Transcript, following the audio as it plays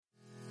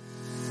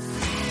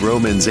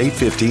Romans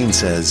 8:15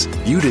 says,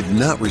 "You did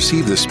not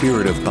receive the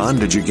spirit of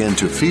bondage again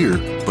to fear,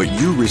 but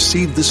you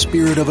received the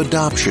spirit of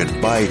adoption,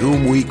 by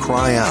whom we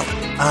cry out,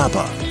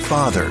 Abba,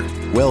 Father."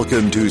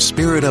 Welcome to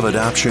Spirit of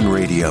Adoption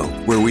Radio,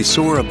 where we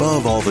soar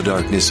above all the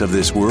darkness of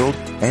this world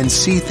and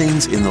see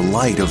things in the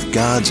light of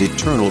God's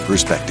eternal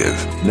perspective.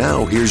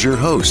 Now here's your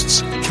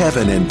hosts,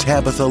 Kevin and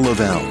Tabitha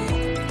Lavelle.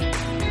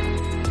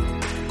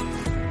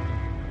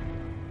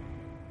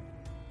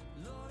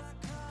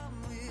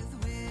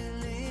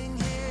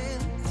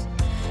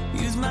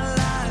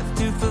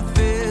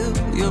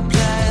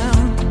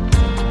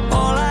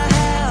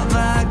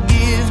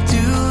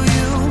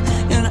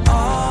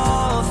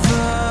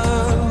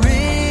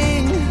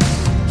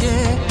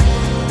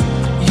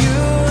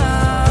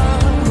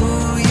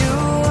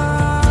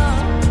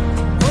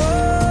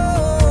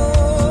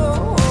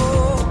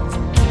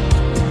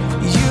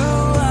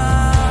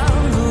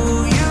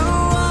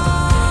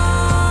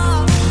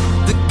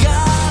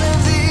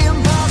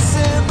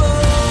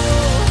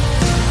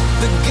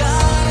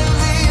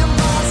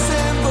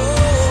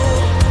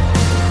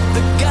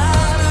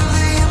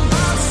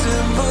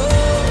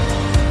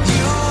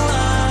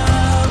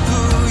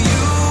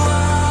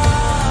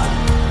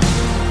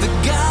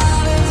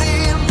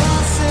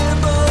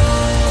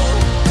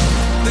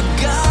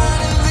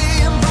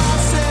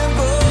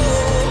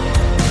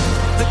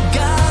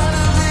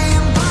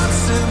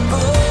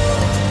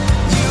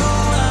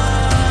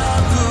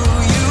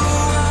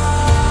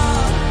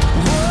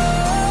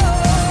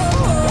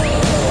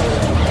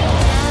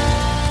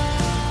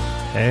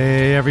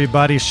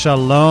 Everybody,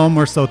 shalom.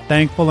 We're so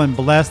thankful and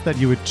blessed that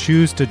you would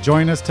choose to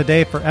join us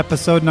today for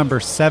episode number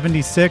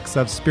 76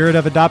 of Spirit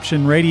of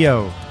Adoption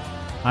Radio.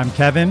 I'm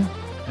Kevin,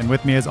 and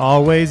with me as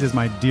always is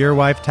my dear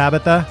wife,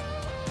 Tabitha.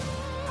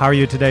 How are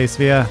you today,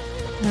 Svea?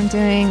 I'm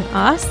doing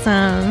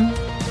awesome.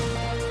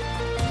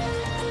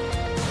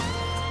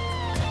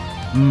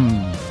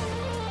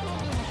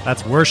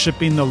 That's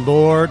worshiping the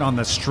Lord on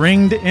the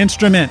stringed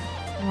instrument.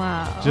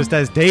 Wow. Just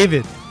as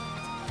David.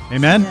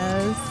 Amen?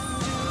 Yes.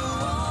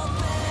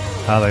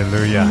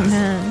 Hallelujah.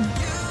 Amen.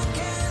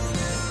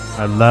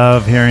 I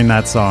love hearing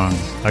that song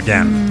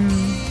again.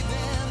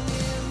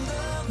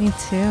 Me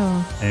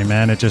too.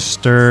 Amen. It just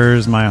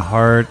stirs my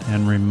heart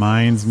and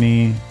reminds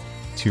me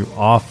to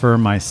offer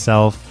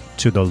myself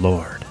to the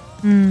Lord.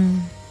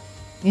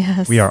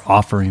 Yes. We are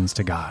offerings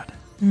to God.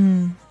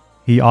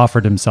 He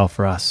offered himself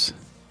for us.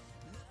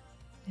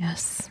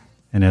 Yes.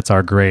 And it's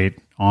our great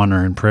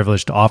honor and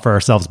privilege to offer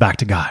ourselves back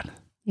to God.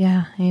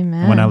 Yeah.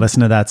 Amen. When I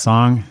listen to that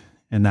song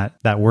and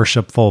that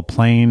worshipful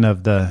playing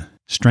of the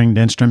stringed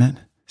instrument,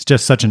 it's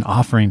just such an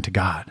offering to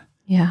God.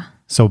 Yeah.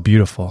 So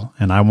beautiful.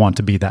 And I want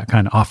to be that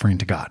kind of offering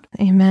to God.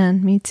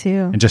 Amen. Me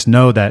too. And just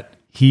know that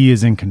he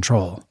is in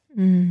control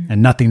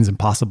and nothing's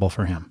impossible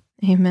for him.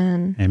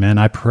 Amen. Amen.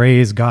 I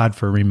praise God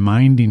for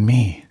reminding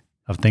me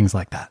of things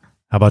like that.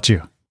 How about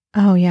you?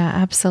 Oh, yeah,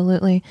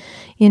 absolutely.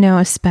 You know,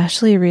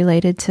 especially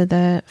related to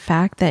the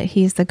fact that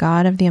he's the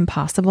God of the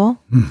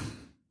impossible.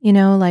 You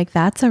know, like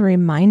that's a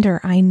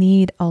reminder I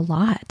need a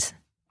lot.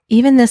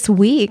 Even this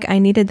week, I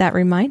needed that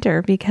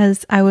reminder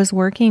because I was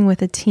working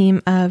with a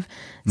team of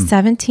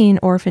 17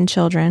 orphan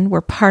children.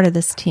 We're part of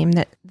this team.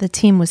 That the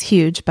team was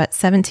huge, but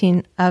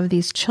 17 of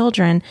these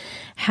children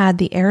had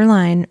the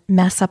airline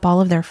mess up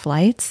all of their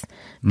flights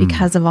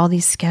because of all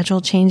these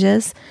schedule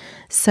changes.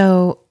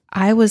 So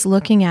I was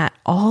looking at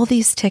all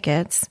these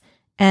tickets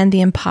and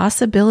the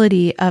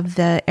impossibility of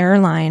the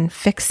airline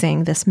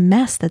fixing this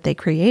mess that they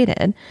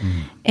created.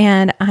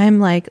 And I'm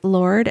like,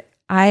 Lord,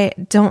 I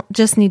don't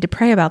just need to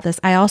pray about this.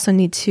 I also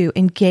need to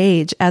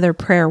engage other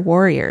prayer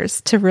warriors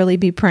to really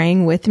be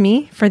praying with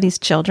me for these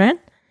children.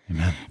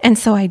 Amen. And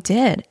so I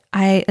did.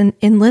 I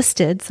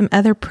enlisted some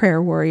other prayer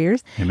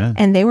warriors. Amen.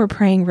 And they were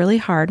praying really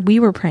hard.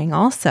 We were praying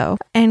also.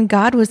 And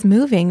God was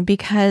moving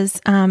because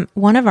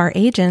one of our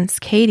agents,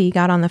 Katie,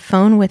 got on the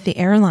phone with the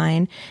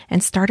airline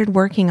and started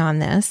working on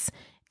this.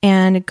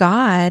 And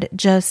God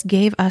just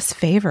gave us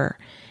favor.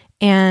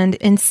 And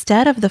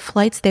instead of the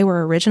flights they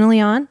were originally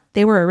on,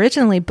 they were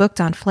originally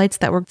booked on flights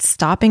that were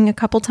stopping a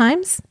couple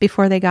times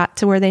before they got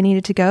to where they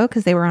needed to go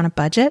because they were on a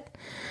budget.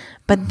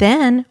 But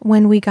then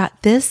when we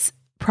got this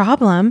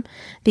problem,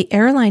 the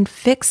airline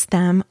fixed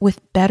them with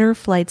better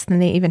flights than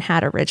they even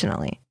had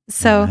originally.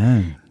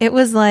 So it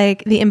was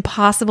like the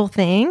impossible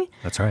thing.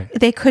 That's right.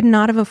 They could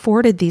not have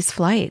afforded these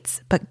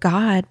flights, but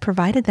God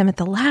provided them at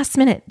the last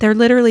minute. They're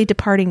literally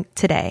departing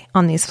today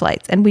on these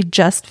flights, and we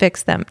just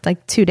fixed them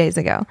like 2 days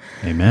ago.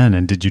 Amen.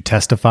 And did you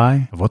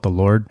testify of what the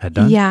Lord had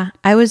done? Yeah,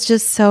 I was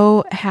just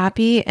so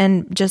happy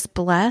and just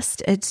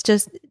blessed. It's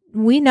just,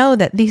 we know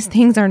that these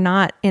things are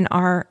not in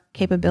our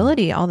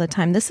capability all the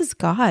time. This is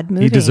God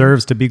moving. He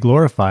deserves to be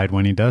glorified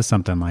when he does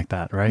something like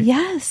that, right?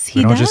 Yes, he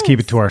We don't does. just keep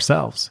it to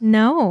ourselves.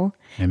 No.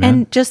 Amen.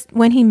 And just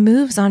when he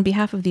moves on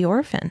behalf of the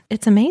orphan,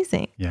 it's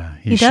amazing. Yeah,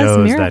 He he does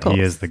shows that miracles.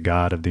 he is the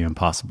God of the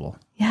impossible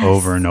Yes.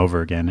 over and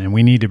over again. And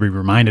we need to be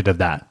reminded of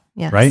that,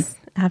 Yes, right?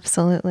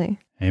 absolutely.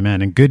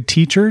 Amen. And good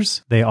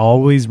teachers, they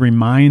always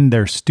remind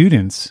their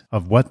students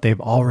of what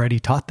they've already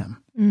taught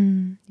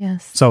them.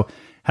 Yes. So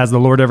Has the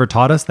Lord ever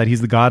taught us that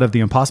he's the God of the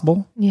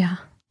impossible? Yeah.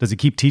 Does he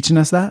keep teaching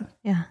us that?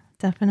 Yeah,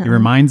 definitely. He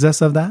reminds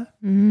us of that?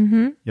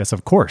 Mm-hmm. Yes,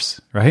 of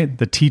course, right?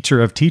 The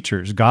teacher of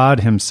teachers,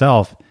 God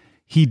himself,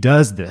 he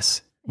does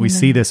this. We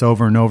see this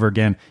over and over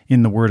again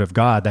in the Word of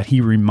God, that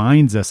he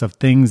reminds us of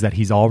things that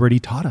he's already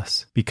taught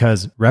us,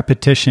 because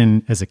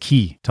repetition is a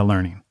key to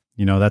learning.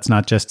 That's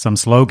not just some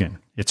slogan.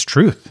 It's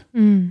truth.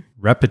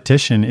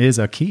 Repetition is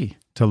a key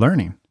to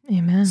learning.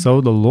 Amen.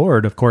 So the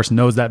Lord, of course,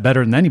 knows that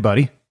better than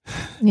anybody.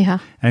 Yeah.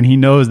 And he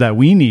knows that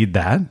we need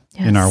that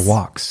in our Yes.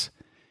 walks.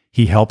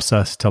 He helps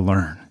us to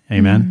learn.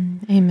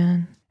 Amen.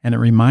 Amen. And it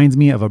reminds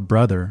me of a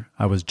brother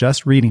I was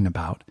just reading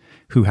about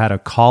who had a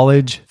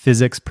college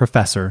physics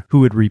professor who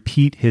would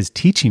repeat his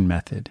teaching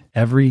method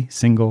every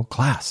single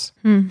class.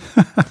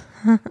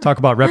 Talk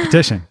about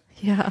repetition.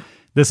 Yeah.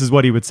 This is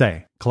what he would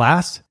say.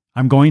 Class,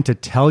 I'm going to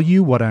tell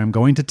you what I'm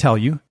going to tell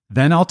you.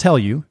 Then I'll tell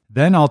you.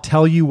 Then I'll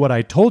tell you what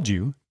I told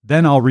you.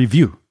 Then I'll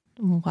review.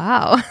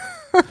 Wow.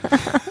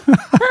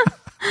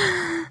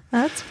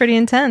 That's pretty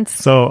intense.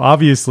 So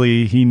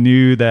obviously he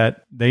knew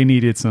that they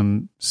needed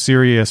some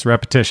serious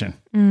repetition,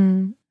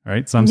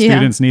 right? Some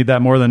students need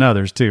that more than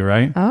others too,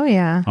 right? Oh,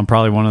 yeah. I'm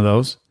probably one of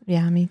those,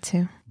 Yeah, me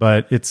too.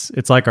 but it's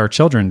like our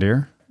children,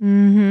 dear.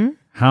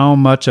 How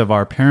much of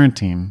our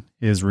parenting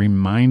is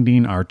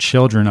reminding our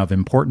children of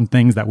important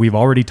things that we've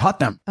already taught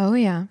them? Oh,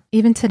 yeah.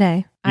 Even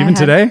today.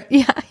 Today?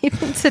 Yeah,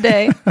 even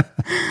today.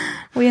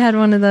 We had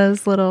one of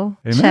those little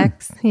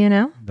checks,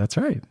 That's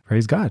right.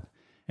 Praise God.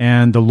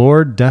 And the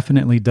Lord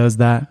definitely does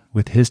that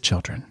with his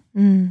children,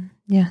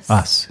 Yes.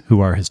 us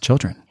who are his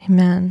children.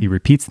 Amen. He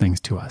repeats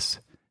things to us.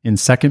 In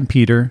 2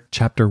 Peter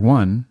chapter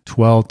 1,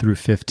 12 through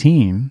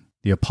 15,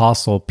 the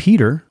apostle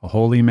Peter, a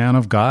holy man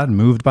of God,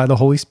 moved by the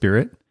Holy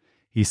Spirit,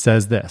 he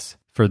says this,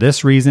 "For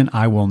this reason,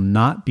 I will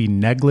not be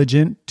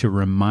negligent to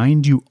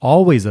remind you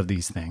always of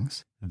these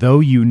things, though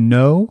you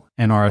know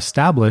and are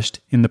established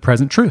in the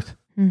present truth.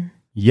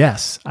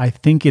 Yes, I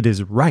think it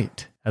is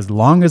right, as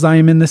long as I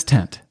am in this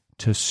tent,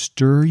 to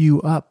stir you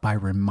up by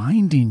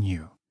reminding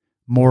you.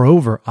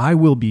 Moreover, I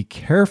will be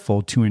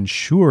careful to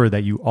ensure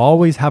that you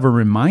always have a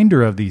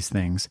reminder of these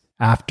things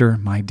after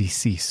my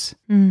decease."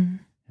 And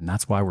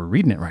that's why we're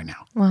reading it right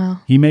now. Wow.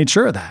 He made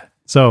sure of that.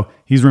 So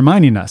he's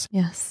reminding us.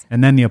 Yes.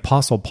 And then the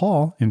apostle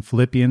Paul in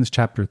Philippians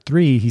chapter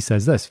 3, he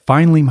says this,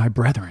 "Finally, my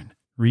brethren,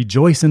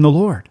 rejoice in the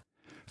Lord.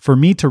 For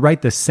me to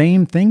write the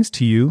same things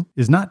to you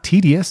is not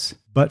tedious,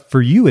 but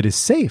for you it is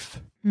safe."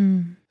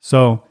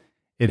 So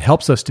it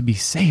helps us to be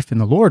safe in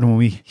the Lord when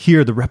we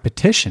hear the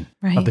repetition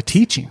of the Right.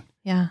 teaching.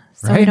 Yeah.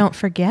 So Right. we don't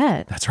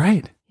forget. That's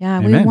right. Yeah,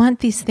 Amen. we want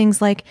these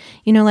things like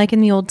in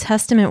the Old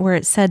Testament where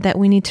it said that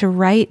we need to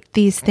write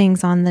these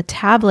things on the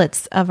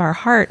tablets of our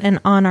heart and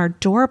on our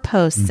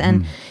doorposts.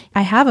 And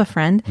I have a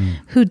friend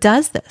who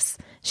does this.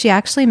 She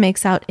actually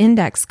makes out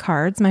index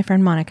cards, my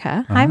friend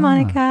Monica. Hi,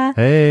 Monica.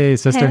 Hey,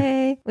 sister.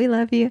 Hey, we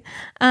love you.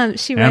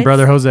 She And writes,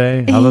 brother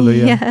Jose.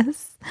 Hallelujah.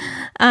 Yes.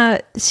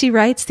 She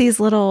writes these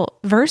little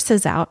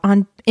verses out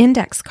on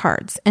index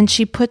cards and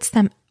she puts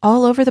them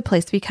all over the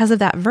place because of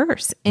that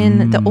verse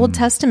in the Old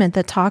Testament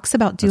that talks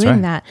about doing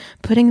right. that,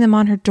 putting them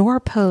on her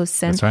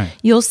doorposts. And That's right.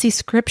 you'll see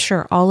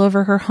scripture all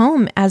over her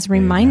home as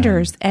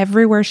reminders.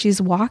 Everywhere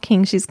she's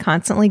walking, she's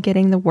constantly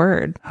getting the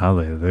word.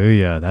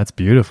 Hallelujah. That's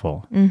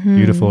beautiful.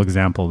 Beautiful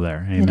example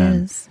there. Amen.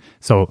 It is.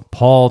 So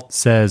Paul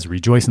says,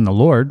 rejoice in the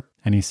Lord.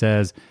 And he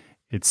says,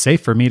 it's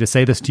safe for me to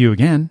say this to you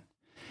again.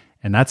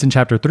 And that's in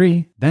chapter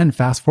 3. Then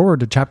fast forward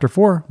to chapter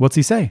 4. What's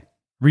he say?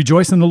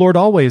 Rejoice in the Lord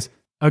always.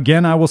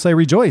 Again, I will say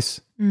rejoice.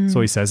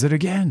 So he says it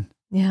again.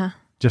 Yeah.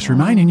 Just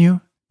reminding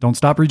you, don't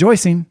stop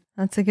rejoicing.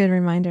 That's a good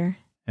reminder.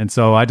 And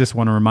so I just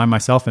want to remind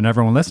myself and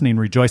everyone listening,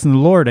 rejoice in the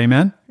Lord.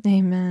 Amen.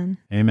 Amen.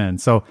 Amen.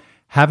 So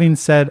having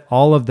said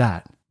all of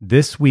that,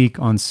 this week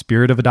on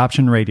Spirit of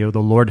Adoption Radio, the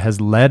Lord has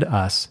led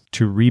us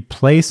to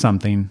replay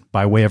something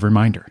by way of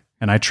reminder.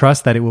 And I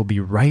trust that it will be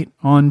right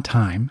on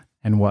time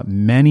and what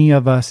many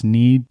of us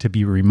need to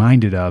be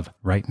reminded of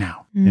right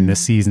now in this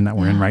season that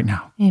we're in right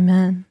now.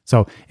 Amen.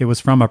 So it was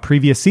from a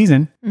previous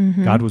season.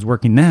 God was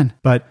working then,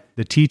 but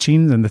the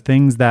teachings and the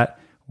things that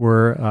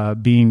were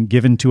being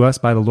given to us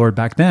by the Lord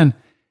back then,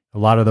 a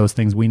lot of those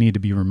things we need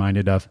to be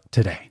reminded of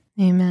today.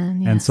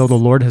 Amen. Yes. And so the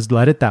Lord has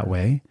led it that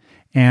way.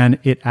 And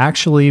it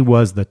actually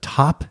was the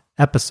top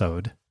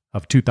episode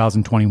of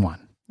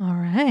 2021. All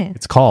right.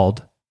 It's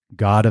called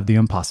God of the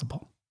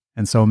Impossible.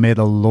 And so may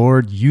the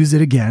Lord use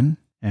it again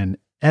and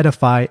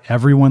edify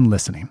everyone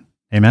listening.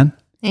 Amen?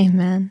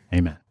 Amen.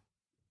 Amen.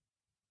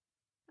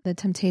 The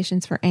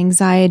temptations for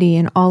anxiety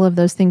and all of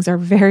those things are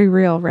very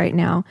real right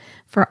now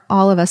for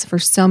all of us, for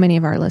so many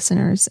of our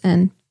listeners.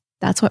 And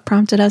that's what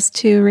prompted us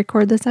to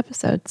record this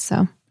episode.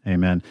 So,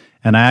 Amen.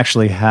 And I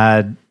actually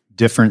had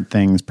different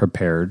things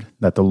prepared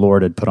that the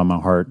Lord had put on my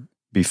heart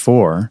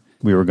before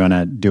we were going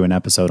to do an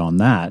episode on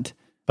that.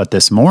 But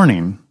this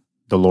morning,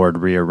 the Lord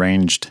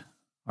rearranged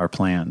our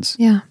plans.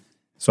 yeah,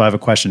 So I have a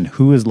question.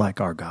 Who is like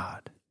our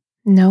God?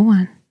 no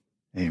one,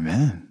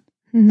 Amen.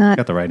 not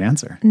Got the right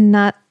answer.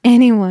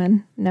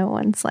 anyone. No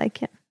one's like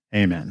him.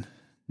 Amen.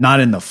 Not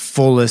in the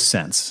fullest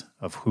sense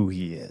of who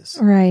he is.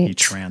 Right. He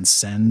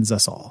transcends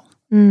us all.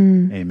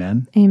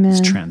 Amen? Amen.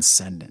 He's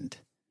transcendent.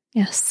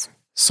 Yes.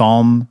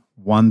 Psalm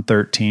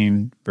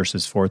 113,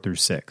 verses 4 through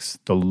 6.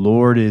 The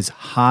Lord is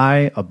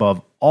high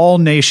above all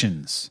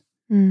nations,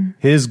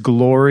 his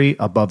glory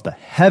above the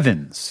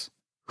heavens.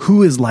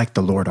 Who is like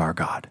the Lord our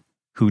God,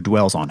 who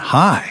dwells on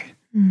high,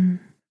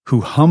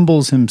 who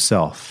humbles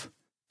himself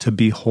to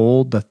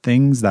behold the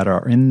things that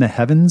are in the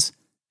heavens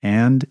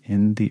and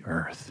in the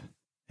earth?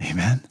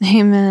 Amen.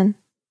 Amen.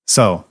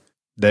 So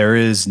there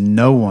is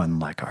no one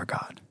like our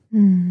God.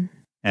 And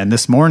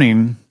this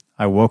morning,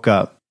 I woke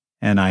up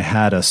and I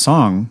had a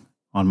song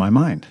on my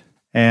mind.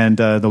 And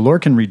the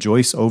Lord can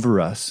rejoice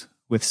over us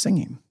with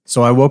singing.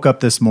 So I woke up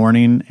this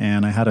morning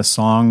and I had a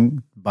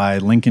song by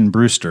Lincoln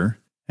Brewster,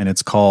 and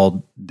it's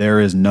called There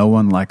Is No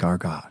One Like Our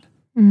God.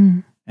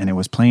 And it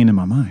was playing in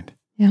my mind.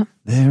 Yeah.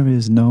 There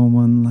is no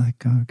one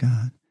like our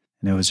God.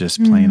 And it was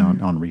just playing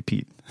on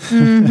repeat.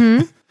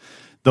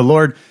 The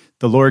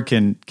Lord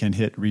can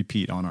hit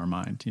repeat on our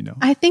mind, you know.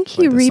 I think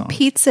he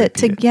repeats it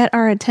to get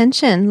our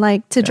attention,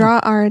 like to draw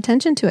our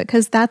attention to it,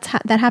 because that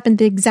happened.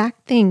 The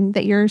exact thing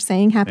that you're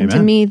saying happened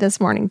to me this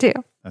morning too.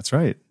 That's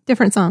right.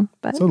 Different song,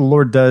 but so the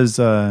Lord does.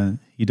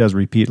 He does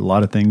repeat a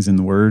lot of things in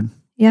the Word.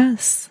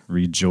 Yes.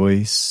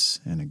 Rejoice,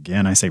 and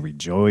again I say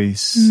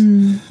rejoice.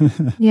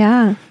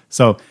 Yeah.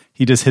 So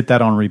he just hit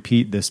that on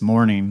repeat this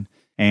morning,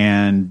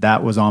 and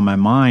that was on my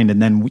mind.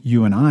 And then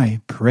you and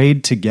I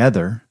prayed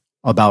together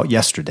about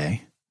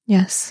yesterday.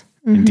 Yes.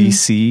 In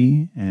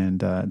D.C. and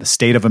the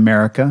state of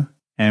America.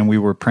 And we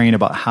were praying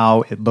about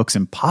how it looks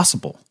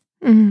impossible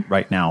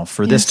right now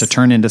for this to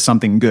turn into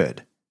something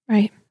good.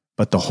 Right.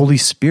 But the Holy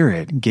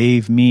Spirit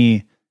gave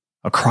me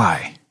a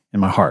cry in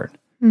my heart,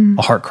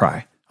 a heart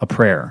cry, a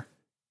prayer.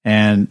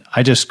 And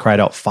I just cried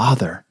out,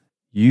 Father,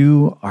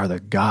 you are the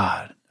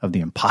God of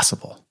the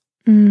impossible.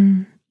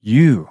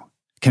 You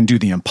can do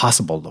the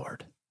impossible,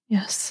 Lord.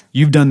 Yes.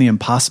 You've done the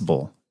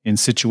impossible in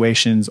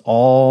situations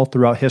all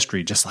throughout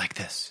history, just like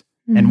this,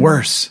 and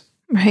worse.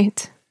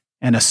 Right.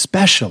 And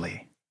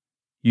especially,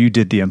 you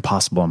did the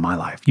impossible in my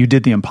life. You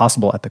did the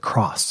impossible at the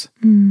cross.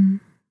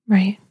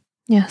 Right.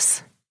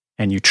 Yes.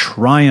 And you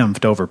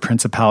triumphed over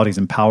principalities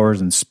and powers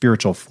and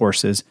spiritual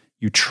forces.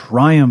 You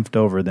triumphed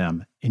over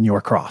them in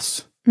your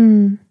cross.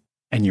 And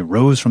you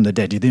rose from the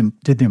dead. You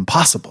did the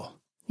impossible.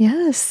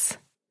 Yes.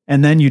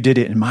 And then you did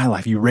it in my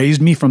life. You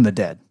raised me from the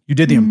dead. You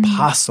did the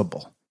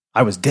impossible.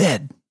 I was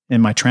dead in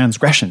my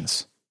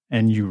transgressions,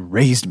 and you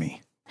raised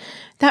me.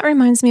 That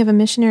reminds me of a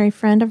missionary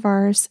friend of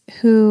ours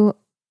who,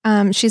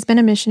 she's been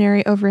a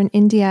missionary over in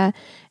India,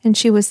 and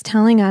she was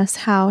telling us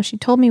how, she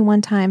told me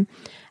one time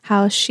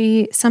how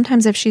she,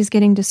 sometimes if she's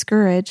getting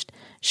discouraged,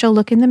 she'll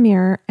look in the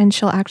mirror and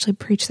she'll actually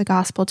preach the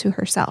gospel to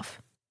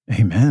herself.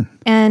 Amen.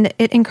 And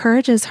it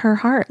encourages her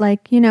heart,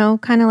 like, you know,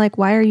 kind of like,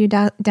 why are you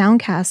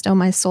downcast, oh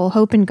my soul?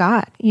 Hope in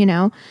God, you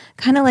know,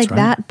 kind of like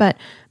that. But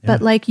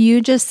like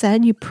you just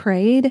said, you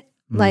prayed,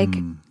 like,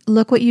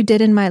 look what you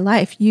did in my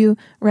life. You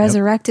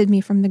resurrected me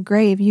from the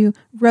grave. You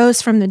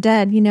rose from the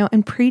dead, you know,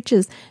 and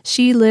preaches.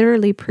 She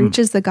literally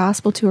preaches the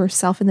gospel to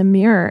herself in the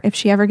mirror if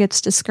she ever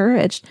gets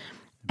discouraged.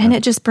 And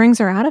it just brings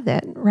her out of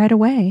it right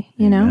away,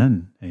 you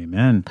know?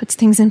 Amen. Puts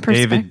things in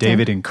perspective.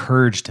 David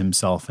encouraged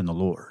himself in the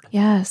Lord.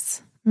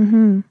 Yes.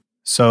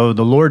 So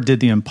the Lord did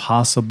the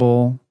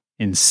impossible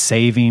in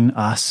saving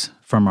us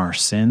from our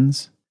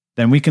sins.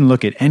 Then we can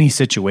look at any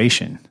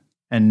situation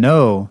and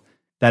know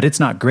that it's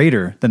not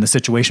greater than the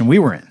situation we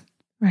were in.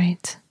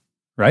 Right.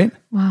 Right?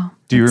 Wow.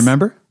 Do you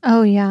remember?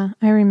 Oh, yeah,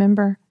 I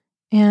remember.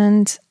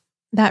 And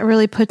that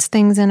really puts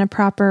things in a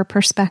proper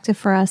perspective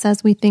for us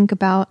as we think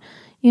about,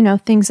 you know,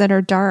 things that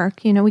are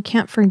dark. You know, we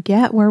can't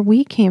forget where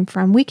we came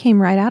from. We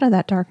came right out of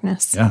that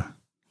darkness. Yeah.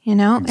 You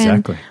know,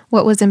 exactly. And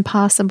what was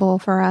impossible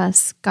for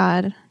us,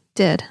 God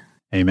did.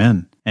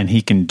 Amen. And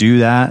he can do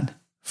that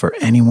for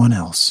anyone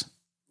else.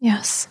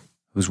 Yes.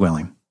 Who's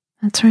willing.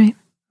 That's right.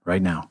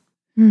 Right now.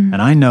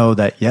 And I know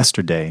that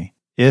yesterday,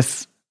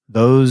 if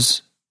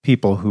those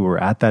people who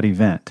were at that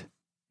event,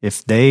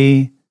 if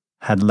they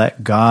had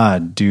let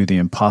God do the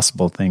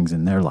impossible things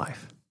in their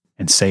life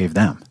and save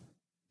them,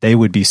 they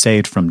would be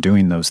saved from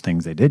doing those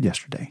things they did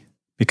yesterday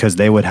because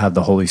they would have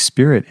the Holy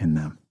Spirit in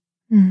them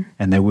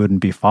and they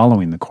wouldn't be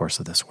following the course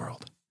of this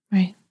world.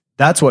 Right.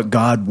 That's what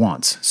God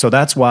wants. So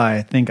that's why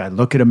I think I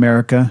look at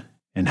America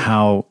and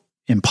how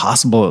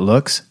impossible it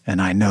looks,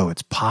 and I know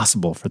it's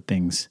possible for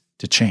things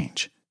to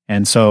change.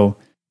 And so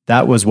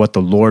that was what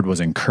the Lord was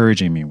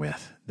encouraging me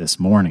with this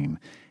morning.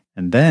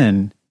 And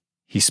then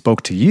he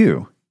spoke to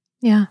you.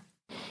 Yeah.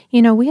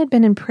 You know, we had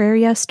been in prayer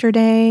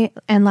yesterday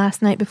and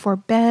last night before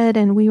bed,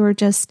 and we were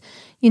just,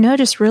 you know,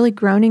 just really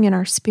groaning in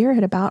our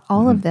spirit about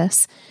all of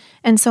this.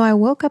 And so I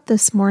woke up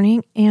this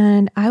morning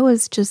and I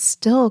was just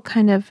still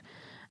kind of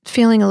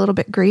feeling a little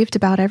bit grieved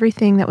about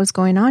everything that was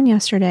going on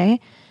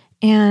yesterday.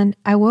 And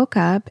I woke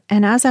up,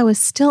 and as I was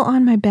still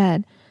on my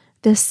bed,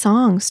 this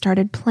song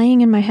started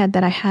playing in my head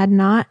that I had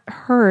not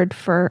heard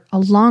for a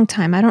long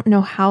time. I don't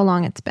know how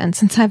long it's been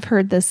since I've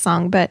heard this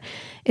song, but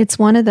it's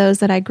one of those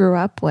that I grew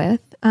up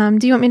with. Do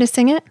you want me to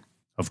sing it?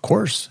 Of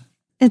course.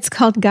 It's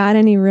called "Got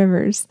Any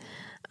Rivers,"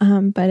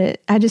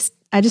 but I just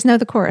know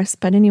the chorus.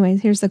 But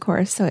anyways, here's the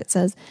chorus. So it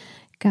says,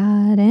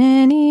 "Got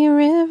any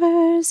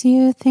rivers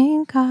you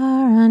think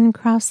are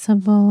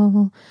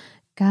uncrossable?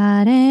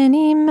 Got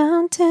any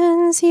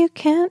mountains you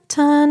can't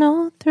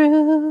tunnel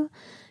through?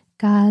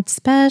 God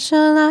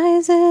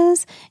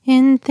specializes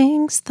in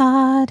things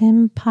thought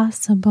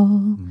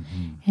impossible,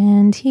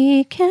 and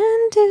He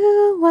can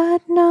do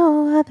what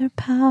no other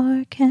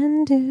power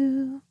can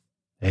do."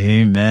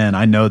 Amen.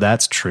 I know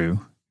that's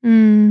true.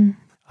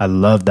 I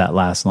love that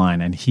last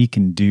line. And He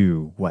can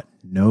do what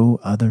no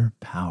other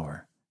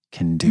power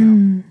can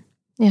do.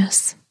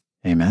 Yes.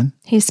 Amen.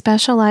 He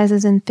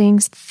specializes in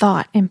things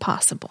thought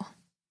impossible.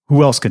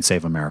 Who else could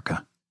save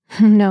America?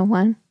 No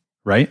one.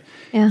 Right?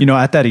 Yeah. You know,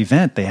 at that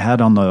event, they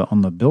had on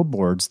the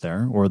billboards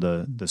there, or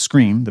the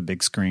screen, the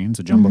big screens,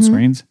 the jumbo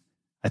screens,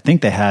 I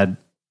think they had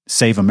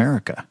 "Save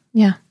America."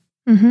 Yeah.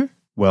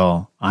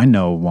 Well, I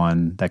know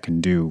one that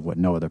can do what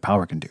no other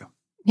power can do.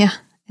 Yeah.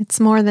 It's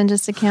more than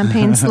just a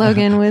campaign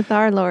slogan with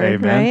our Lord,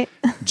 Amen.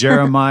 right?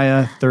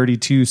 Jeremiah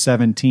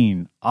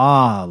 32:17.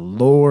 Ah,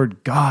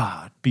 Lord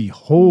God,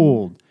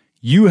 behold,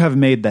 you have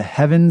made the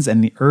heavens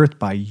and the earth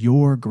by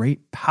your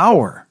great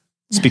power.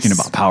 Speaking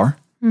about power.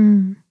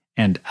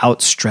 And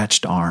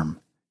outstretched arm.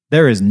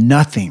 There is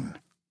nothing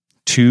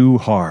too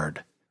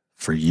hard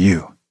for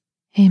you.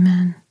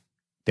 Amen.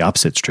 The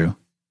opposite's true.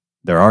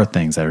 There are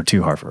things that are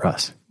too hard for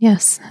us.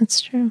 Yes,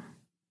 that's true.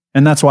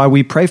 And that's why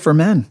we pray for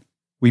men.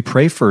 We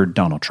pray for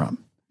Donald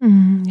Trump.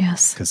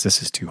 Yes. Because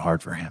this is too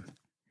hard for him.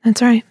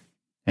 That's right.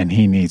 And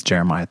he needs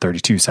Jeremiah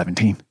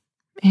 32:17.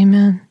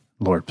 Amen.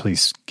 Lord,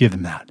 please give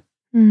him that.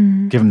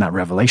 Give him that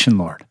revelation,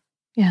 Lord.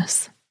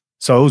 Yes.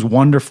 So it was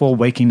wonderful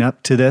waking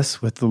up to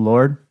this with the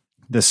Lord,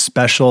 this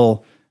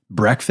special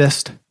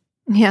breakfast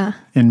Yeah.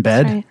 in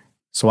bed. Right.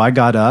 So I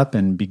got up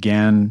and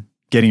began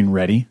getting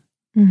ready.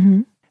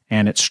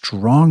 And it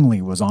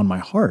strongly was on my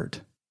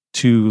heart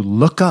to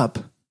look up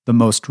the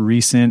most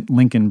recent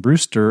Lincoln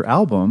Brewster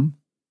album,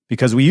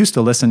 because we used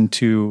to listen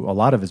to a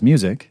lot of his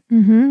music.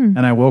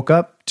 And I woke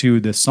up to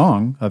this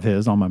song of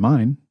his on my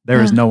mind.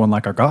 There is no one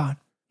like our God.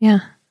 Yeah.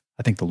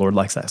 I think the Lord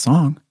likes that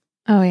song.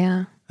 Oh,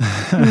 yeah.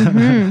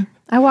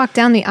 I walked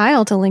down the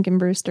aisle to Lincoln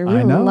Brewster.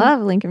 We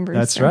love Lincoln Brewster.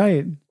 That's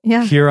right.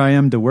 Yeah. Here I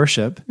am to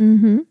worship.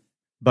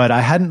 But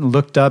I hadn't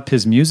looked up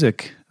his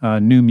music,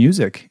 new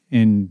music,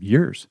 in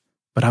years.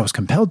 But I was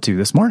compelled to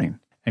this morning.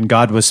 And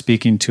God was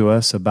speaking to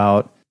us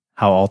about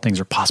how all things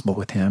are possible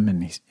with him.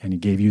 And he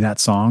gave you that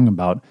song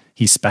about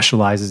he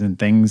specializes in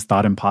things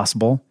thought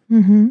impossible.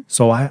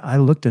 So I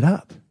looked it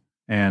up.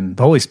 And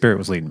the Holy Spirit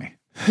was leading me.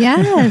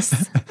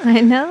 Yes,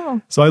 I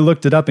know. So I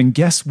looked it up, and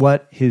guess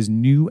what his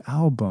new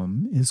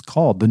album is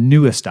called? The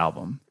newest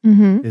album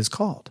is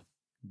called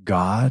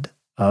God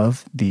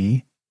of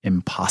the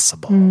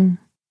Impossible.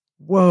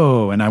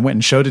 Whoa. And I went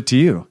and showed it to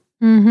you.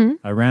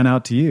 I ran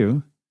out to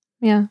you.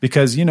 Yeah.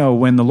 Because, you know,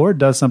 when the Lord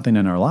does something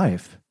in our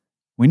life,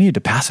 we need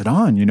to pass it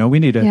on. You know, we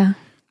need to,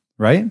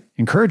 right?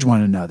 Encourage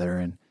one another.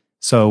 And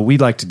so we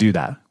like to do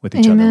that with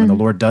each other. When the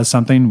Lord does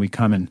something, we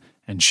come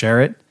and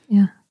share it.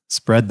 Yeah.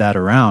 Spread that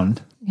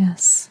around.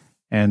 Yes.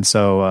 And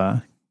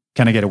so,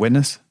 can I get a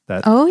witness?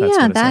 That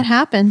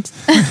happened.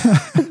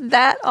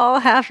 That all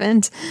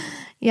happened.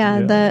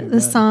 Yeah,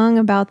 the song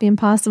about the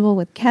impossible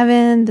with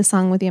Kevin, the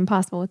song with the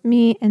impossible with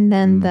me, and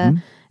then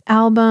the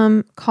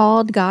album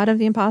called God of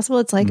the Impossible.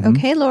 It's like,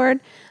 okay,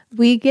 Lord,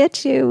 we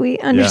get you. We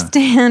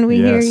understand. We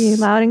hear you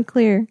loud and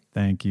clear.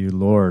 Thank you,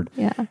 Lord.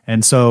 Yeah.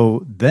 And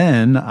so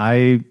then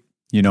I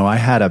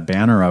had a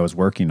banner I was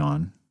working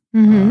on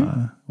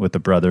with a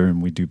brother,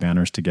 and we do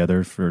banners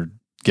together for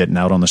getting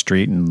out on the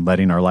street and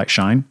letting our light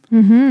shine.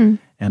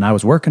 And I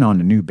was working on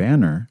a new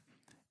banner,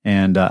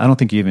 and I don't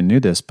think you even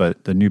knew this,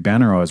 but the new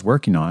banner I was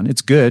working on,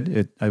 it's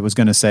good. I was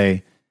going to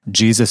say,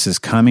 Jesus is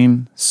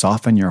coming,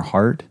 soften your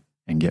heart,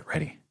 and get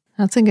ready.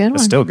 That's a good one.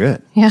 It's still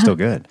good. Yeah. Still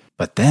good.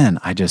 But then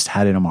I just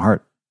had it in my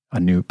heart, a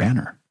new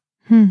banner.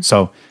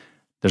 So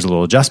there's a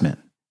little adjustment.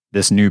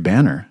 This new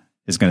banner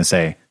is going to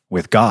say,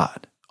 with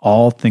God,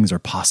 all things are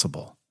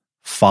possible.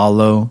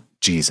 Follow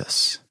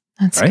Jesus.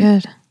 That's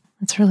good.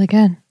 That's really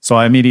good. So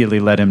I immediately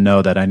let him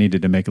know that I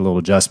needed to make a little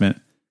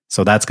adjustment.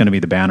 So that's going to be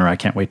the banner. I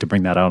can't wait to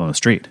bring that out on the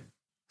street.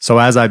 So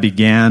as I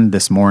began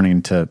this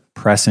morning to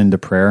press into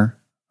prayer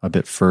a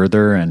bit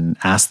further and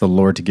ask the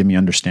Lord to give me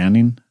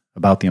understanding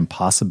about the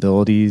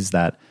impossibilities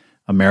that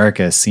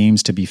America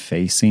seems to be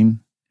facing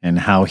and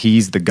how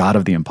he's the God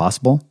of the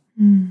impossible,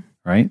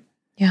 right?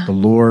 Yeah. The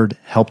Lord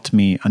helped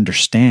me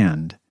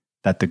understand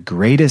that the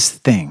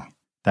greatest thing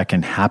that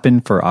can happen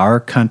for our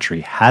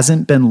country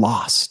hasn't been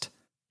lost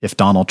if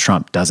Donald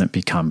Trump doesn't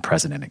become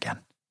president again.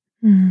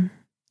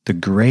 The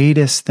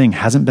greatest thing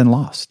hasn't been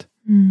lost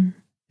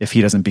if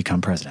he doesn't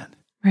become president.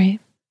 Right.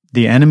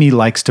 The enemy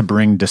likes to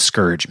bring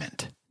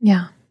discouragement.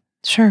 Yeah,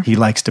 sure. He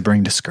likes to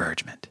bring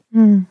discouragement.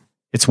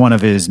 It's one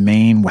of his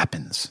main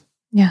weapons.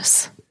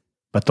 Yes.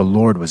 But the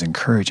Lord was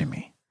encouraging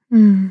me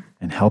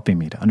and helping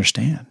me to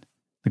understand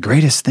the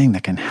greatest thing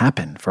that can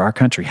happen for our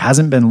country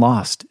hasn't been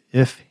lost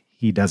if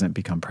he doesn't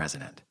become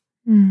president.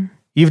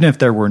 even if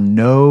there were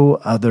no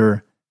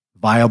other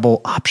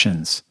viable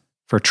options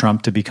for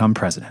Trump to become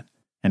president,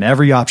 and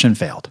every option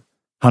failed,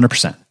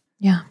 100%.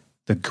 Yeah.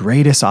 The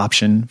greatest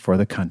option for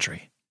the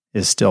country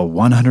is still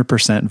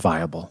 100%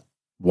 viable,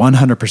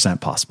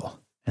 100% possible,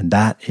 and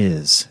that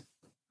is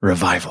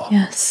revival.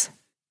 Yes.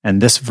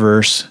 And this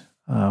verse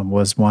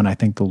was one I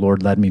think the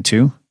Lord led me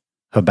to,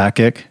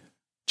 Habakkuk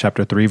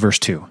chapter 3, verse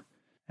 2.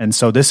 And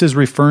so this is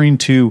referring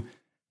to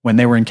when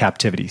they were in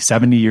captivity,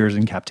 70 years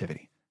in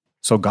captivity.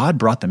 So God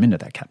brought them into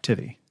that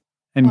captivity.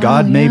 And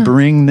God may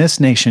bring this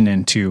nation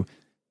into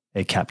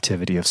a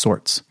captivity of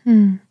sorts.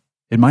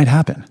 It might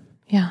happen.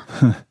 Yeah.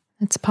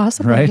 It's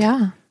possible. Right?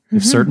 Yeah.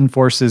 If certain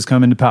forces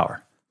come into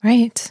power.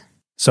 Right.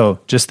 So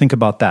just think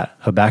about that.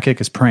 Habakkuk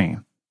is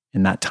praying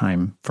in that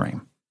time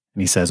frame.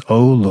 And he says,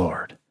 "O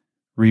Lord,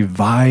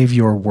 revive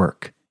your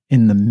work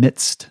in the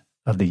midst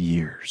of the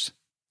years."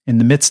 In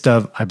the midst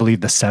of, I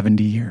believe, the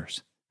 70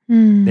 years.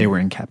 They were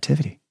in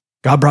captivity.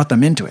 God brought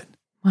them into it.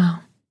 Wow.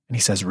 And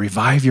he says,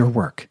 revive your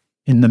work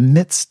in the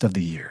midst of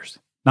the years,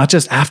 not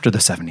just after the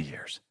 70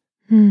 years.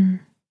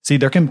 See,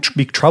 there can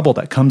be trouble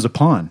that comes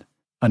upon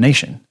a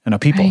nation and a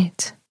people,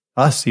 Right.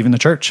 us, even the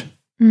church,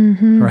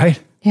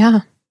 right?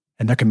 Yeah.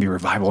 And there can be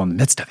revival in the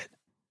midst of it.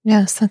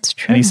 Yes, that's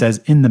true. And he says,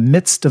 in the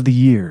midst of the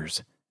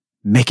years,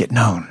 make it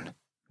known.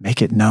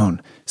 Make it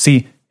known.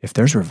 See, if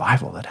there's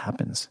revival that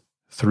happens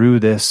through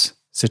this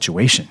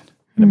situation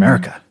in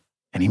America,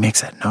 and he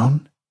makes that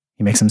known,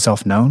 he makes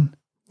himself known,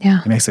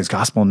 Yeah. he makes his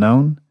gospel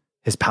known,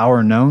 his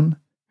power known,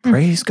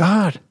 praise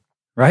God,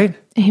 right?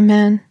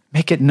 Amen.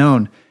 Make it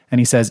known. And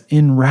he says,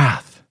 in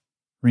wrath,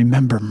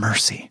 remember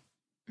mercy.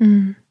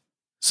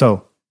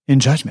 So in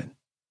judgment,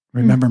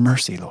 remember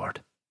mercy,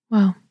 Lord.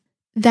 Wow.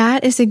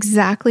 That is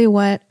exactly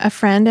what a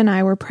friend and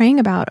I were praying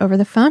about over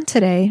the phone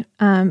today.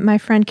 My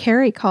friend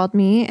Carrie called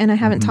me, and I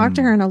haven't talked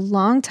to her in a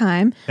long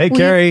time. Hey,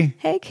 Carrie.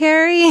 Hey,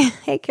 Carrie.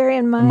 Hey, Carrie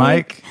and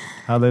Mike.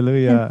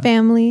 Hallelujah. And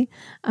family.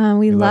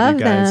 We love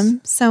you guys.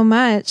 them so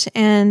much.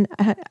 And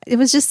it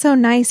was just so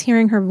nice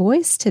hearing her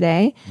voice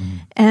today.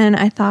 And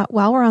I thought,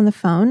 while we're on the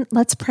phone,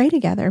 let's pray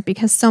together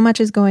because so much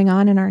is going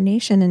on in our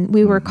nation. And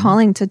we were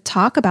calling to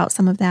talk about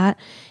some of that.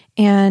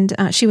 And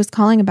she was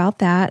calling about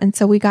that. And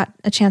so we got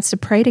a chance to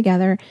pray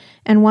together.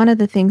 And one of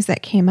the things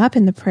that came up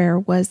in the prayer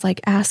was like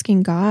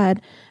asking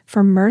God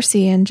for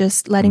mercy and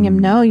just letting him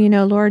know,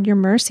 Lord, your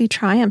mercy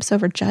triumphs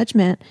over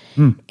judgment.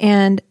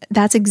 And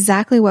that's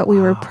exactly what we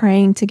were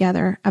praying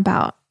together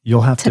about.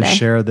 You'll have today. to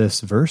share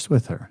this verse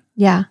with her.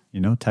 Yeah.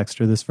 Text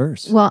her this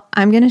verse. Well,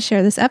 I'm going to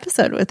share this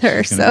episode with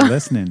her. She's gonna So be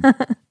listening.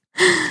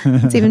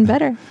 it's even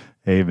better.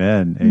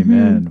 Amen.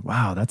 Amen.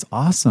 Wow, that's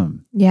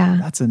awesome. Yeah.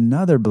 That's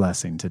another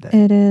blessing today.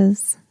 It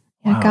is.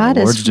 Yeah, Wow, God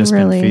the Lord's is just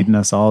really been feeding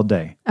us all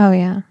day. Oh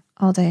yeah,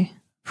 all day.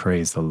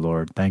 Praise the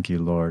Lord. Thank you,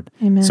 Lord.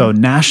 Amen. So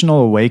national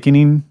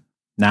awakening,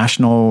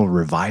 national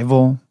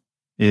revival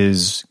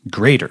is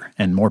greater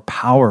and more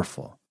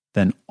powerful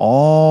than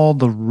all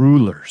the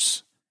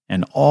rulers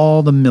and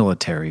all the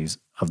militaries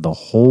of the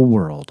whole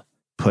world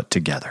put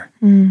together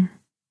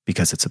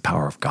because it's the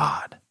power of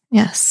God,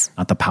 Yes.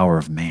 not the power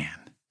of man.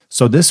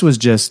 So this was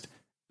just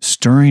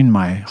stirring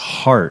my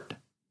heart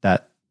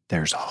that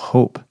there's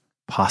hope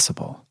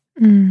possible.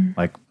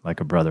 Like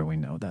a brother we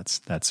know.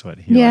 That's what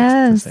he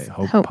likes to say.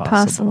 Hope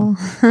possible.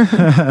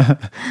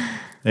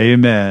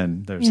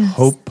 Amen. There's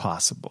hope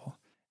possible.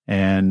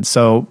 And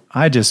so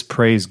I just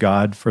praise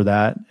God for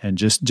that and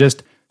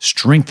just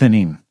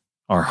strengthening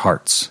our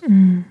hearts.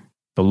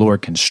 The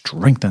Lord can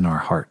strengthen our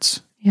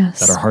hearts. Yes.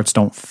 That our hearts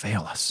don't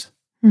fail us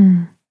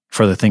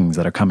for the things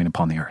that are coming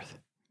upon the earth.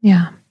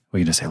 Yeah.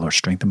 We can just say, Lord,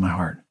 strengthen my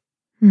heart.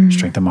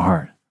 Strengthen my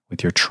heart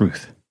with your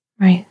truth.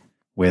 Right.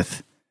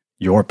 With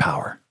your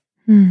power.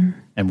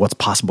 And what's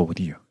possible with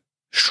you.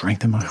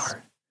 Strengthen my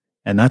heart.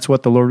 And that's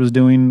what the Lord was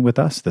doing with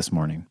us this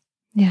morning.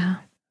 Yeah.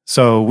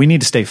 So we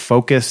need to stay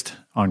focused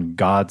on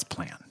God's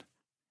plan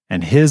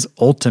and his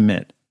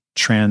ultimate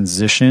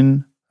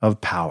transition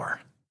of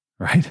power,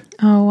 right?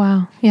 Oh,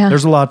 wow. Yeah.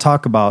 There's a lot of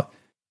talk about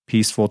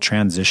peaceful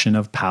transition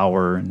of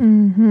power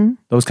and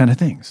those kind of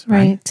things,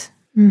 right?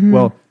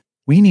 Well,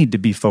 we need to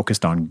be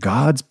focused on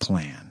God's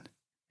plan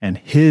and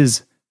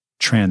his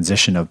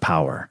transition of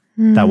power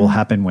that will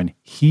happen when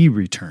he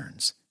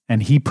returns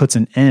and he puts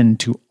an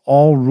end to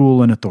all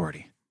rule and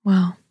authority.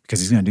 Wow. Because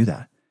he's going to do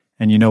that.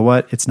 And you know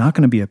what? It's not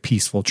going to be a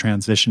peaceful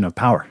transition of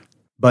power,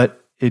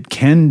 but it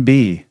can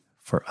be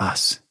for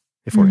us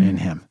if we're in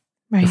him.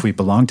 Right. If we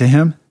belong to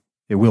him,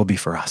 it will be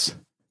for us.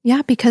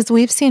 Yeah, because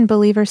we've seen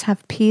believers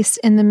have peace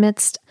in the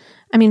midst.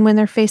 I mean, when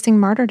they're facing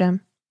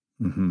martyrdom,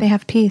 they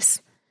have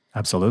peace.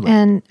 Absolutely.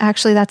 And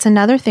actually, that's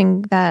another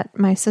thing that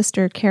my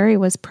sister Carrie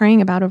was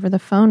praying about over the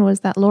phone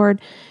was that,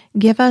 Lord,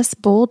 give us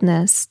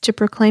boldness to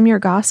proclaim your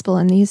gospel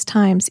in these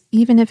times,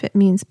 even if it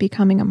means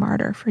becoming a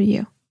martyr for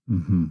you.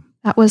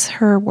 That was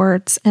her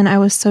words. And I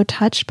was so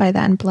touched by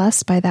that and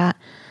blessed by that.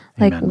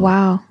 Like, Amen,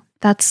 wow,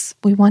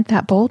 we want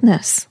that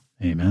boldness.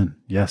 Amen.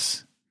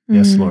 Yes.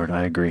 Yes, Lord,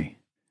 I agree.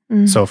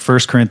 So 1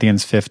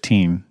 Corinthians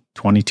 15,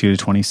 22 to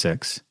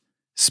 26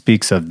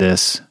 speaks of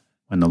this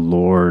when the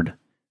Lord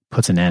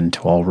puts an end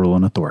to all rule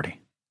and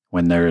authority.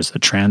 when there's a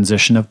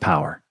transition of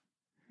power,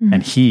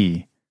 and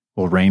he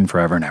will reign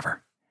forever and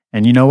ever.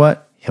 And you know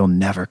what? He'll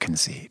never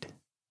concede.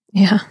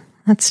 Yeah,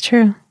 that's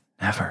true.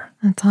 Never.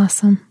 That's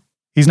awesome.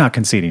 He's not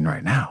conceding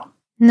right now,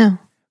 No.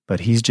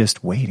 but he's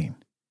just waiting.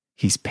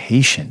 He's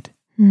patient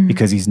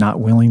because he's not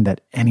willing that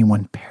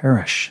anyone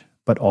perish,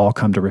 but all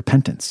come to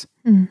repentance.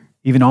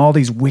 Even all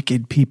these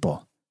wicked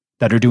people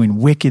that are doing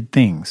wicked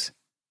things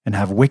and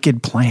have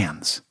wicked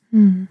plans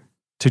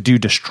to do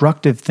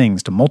destructive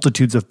things to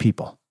multitudes of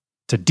people,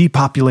 to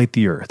depopulate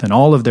the earth and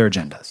all of their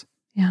agendas.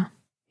 Yeah.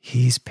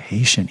 He's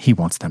patient. He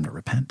wants them to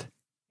repent.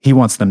 He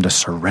wants them to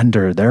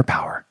surrender their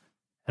power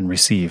and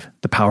receive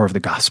the power of the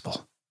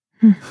gospel.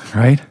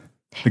 Right?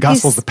 The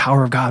gospel is the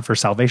power of God for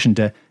salvation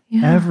to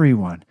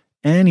everyone,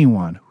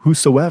 anyone,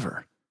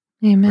 whosoever.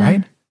 Amen.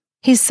 Right?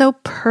 He's so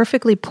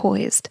perfectly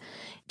poised.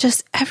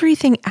 Just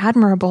everything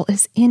admirable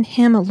is in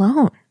him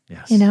alone.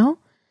 Yes. You know?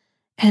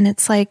 And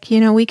it's like,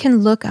 we can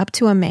look up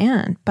to a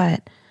man,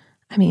 but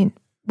I mean,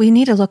 we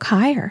need to look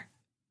higher.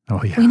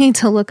 Oh, yeah. We need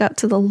to look up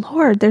to the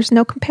Lord. There's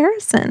no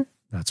comparison.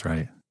 That's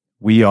right.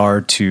 We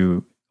are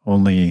to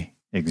only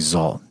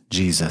exalt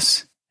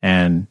Jesus,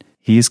 and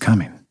he is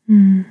coming.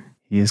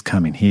 He is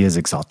coming. He is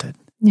exalted.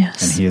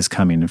 Yes. And he is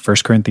coming. In 1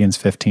 Corinthians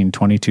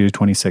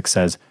 15:22-26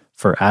 says,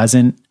 "For as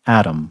in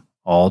Adam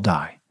all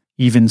die,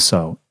 even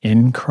so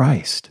in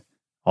Christ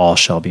all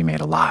shall be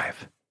made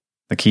alive."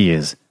 The key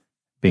is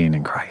being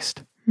in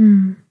Christ.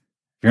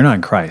 If you're not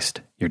in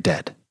Christ, you're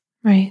dead.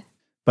 Right.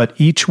 But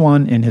each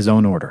one in his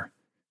own order.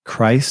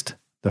 Christ,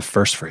 the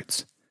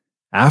firstfruits.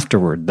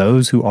 Afterward,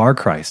 those who are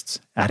Christ's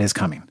at his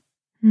coming.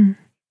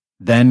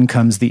 Then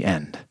comes the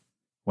end,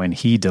 when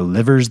he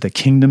delivers the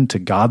kingdom to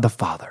God the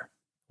Father,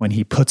 when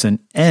he puts an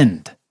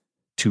end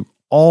to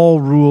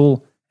all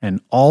rule and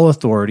all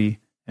authority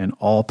and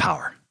all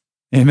power.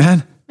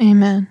 Amen?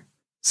 Amen.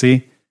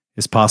 See,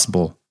 it's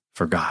possible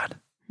for God.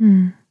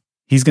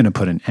 He's going to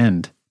put an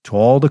end to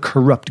all the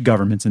corrupt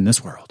governments in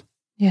this world.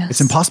 Yes.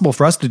 It's impossible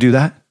for us to do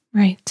that.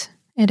 Right.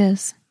 It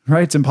is.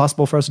 Right? It's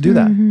impossible for us to do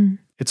that.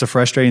 It's a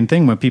frustrating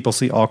thing when people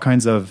see all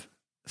kinds of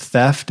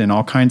theft and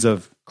all kinds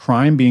of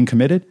crime being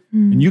committed,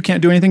 and you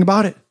can't do anything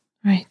about it.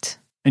 Right.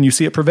 And you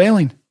see it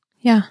prevailing.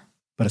 Yeah.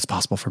 But it's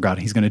possible for God.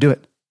 He's going to do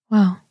it.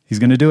 Wow. He's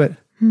going to do it.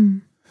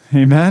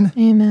 Amen?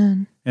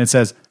 Amen. And it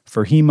says,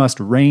 "For he must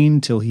reign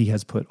till he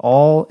has put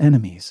all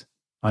enemies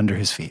under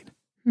his feet."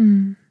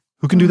 Who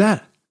can do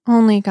that?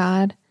 Only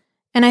God.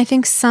 And I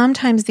think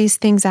sometimes these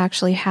things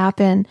actually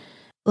happen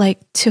like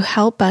to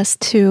help us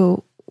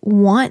to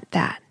want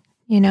that,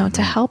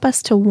 to help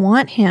us to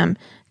want him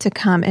to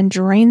come and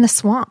drain the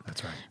swamp.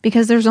 That's right.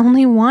 Because there's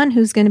only one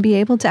who's going to be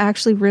able to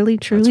actually really,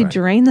 truly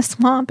drain the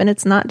swamp, and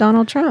it's not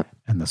Donald Trump.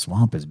 And the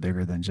swamp is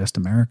bigger than just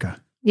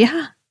America.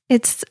 Yeah.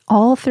 It's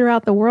all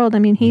throughout the world. I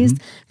mean, he's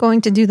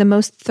going to do the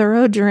most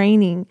thorough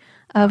draining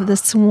of the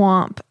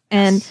swamp.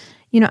 And,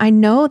 I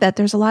know that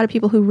there's a lot of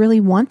people who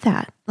really want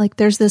that. Like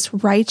there's this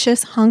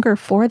righteous hunger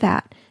for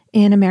that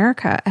in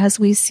America as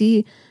we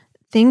see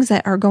things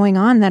that are going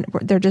on that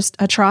they're just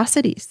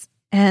atrocities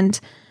and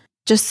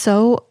just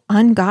so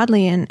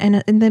ungodly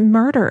and the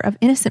murder of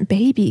innocent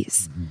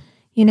babies.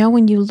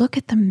 When you look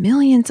at the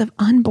millions of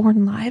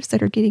unborn lives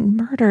that are getting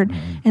murdered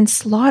and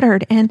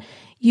slaughtered, and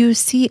you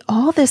see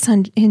all this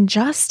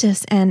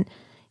injustice and,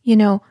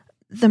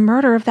 the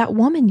murder of that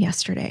woman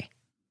yesterday,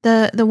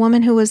 the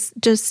woman who was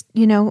just,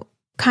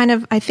 kind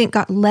of, I think,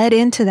 got led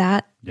into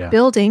that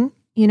building.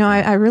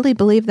 I really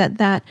believe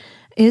that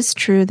is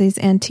true. These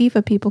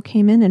Antifa people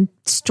came in and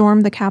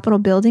stormed the Capitol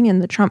building,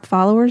 and the Trump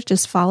followers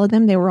just followed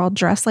them. They were all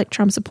dressed like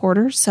Trump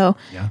supporters. So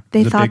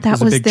they thought that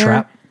was their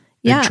trap.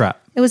 Yeah,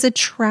 trap. It was a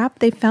trap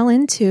they fell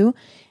into.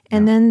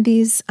 And then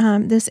this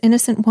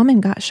innocent woman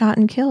got shot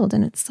and killed.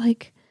 And it's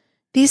like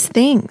these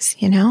things,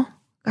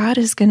 God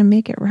is going to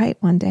make it right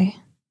one day.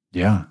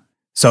 Yeah.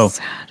 So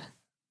sad.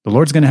 The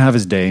Lord's going to have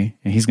his day,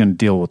 and he's going to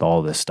deal with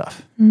all this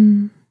stuff.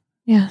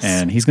 Yes.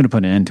 And he's going to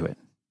put an end to it.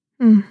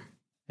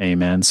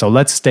 Amen. So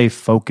let's stay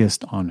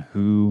focused on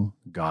who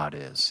God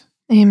is.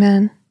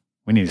 Amen.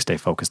 We need to stay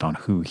focused on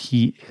who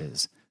he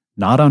is,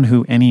 not on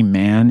who any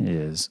man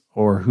is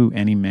or who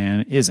any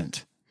man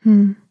isn't.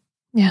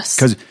 Yes.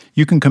 Because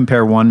you can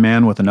compare one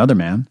man with another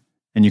man,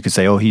 and you could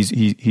say, oh,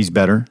 he's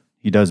better.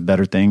 He does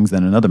better things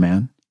than another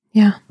man.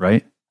 Yeah.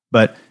 Right?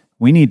 But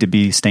we need to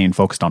be staying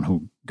focused on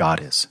who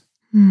God is,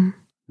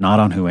 not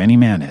on who any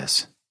man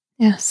is.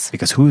 Yes.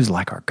 Because who is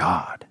like our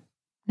God?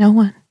 No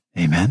one.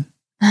 Amen?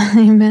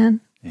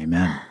 Amen.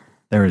 Amen.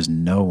 There is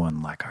no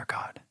one like our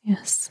God.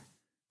 Yes.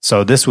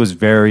 So this was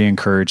very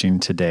encouraging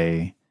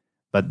today.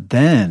 But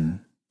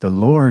then the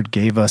Lord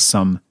gave us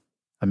some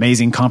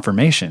amazing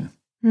confirmation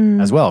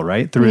as well,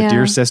 right? Through a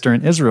dear sister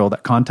in Israel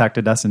that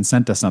contacted us and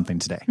sent us something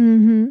today.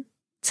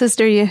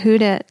 Sister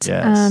Yehudit.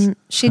 Yes.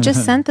 She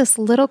just sent this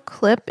little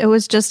clip. It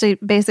was just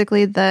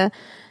basically the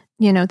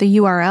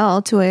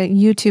URL to a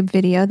YouTube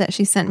video that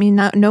she sent me.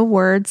 No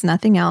words,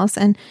 nothing else.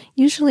 And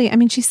usually,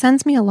 she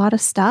sends me a lot of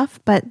stuff,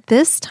 but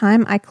this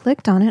time I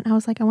clicked on it and I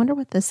was like, I wonder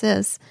what this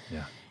is.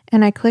 Yeah.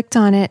 and I clicked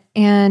on it,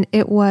 and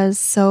it was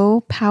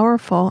so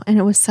powerful, and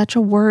it was such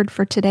a word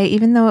for today,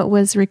 even though it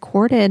was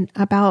recorded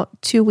about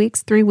 3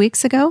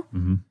 weeks ago.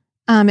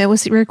 It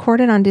was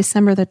recorded on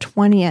December the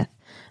 20th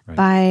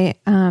by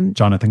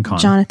Jonathan Cahn.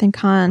 Jonathan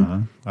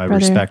Cahn. I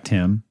respect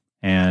him.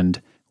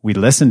 And we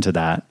listened to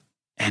that,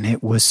 and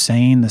it was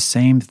saying the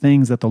same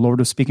things that the Lord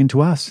was speaking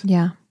to us.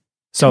 Yeah,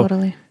 so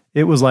totally.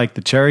 It was like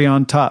the cherry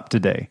on top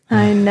today.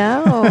 I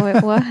know,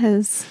 it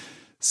was.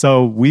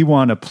 So we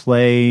want to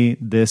play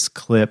this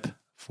clip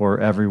for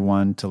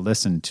everyone to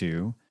listen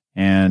to,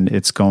 and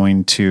it's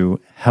going to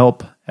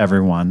help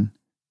everyone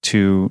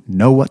to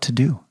know what to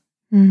do.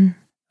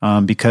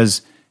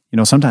 Because,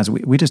 sometimes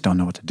we just don't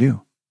know what to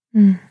do.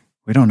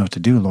 We don't know what to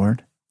do,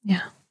 Lord.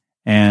 Yeah.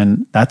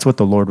 And that's what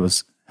the Lord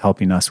was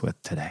helping us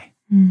with today.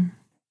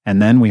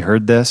 And then we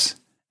heard this,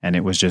 and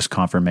it was just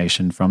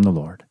confirmation from the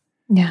Lord.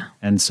 Yeah.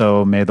 And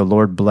so may the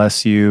Lord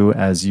bless you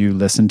as you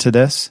listen to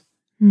this.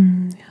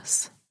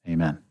 Yes.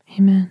 Amen.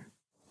 Amen.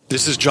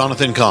 This is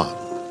Jonathan Cahn.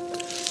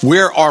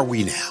 Where are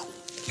we now?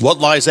 What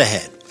lies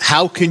ahead?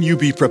 How can you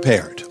be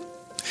prepared?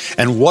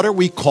 And what are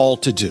we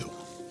called to do?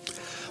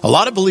 A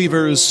lot of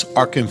believers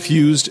are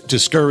confused,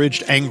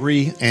 discouraged,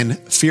 angry, and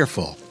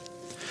fearful.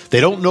 They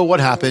don't know what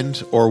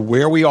happened or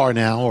where we are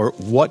now or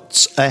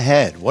what's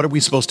ahead. What are we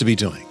supposed to be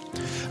doing?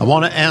 I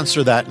want to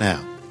answer that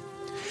now.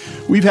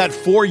 We've had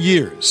 4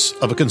 years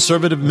of a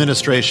conservative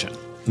administration.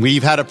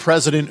 We've had a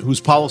president whose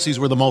policies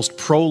were the most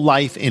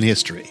pro-life in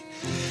history.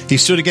 He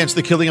stood against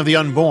the killing of the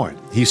unborn.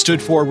 He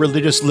stood for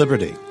religious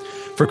liberty,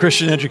 for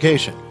Christian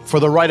education, for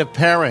the right of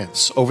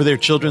parents over their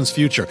children's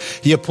future.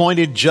 He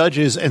appointed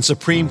judges and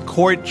Supreme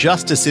Court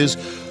justices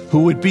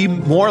who would be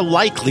more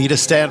likely to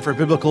stand for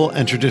biblical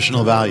and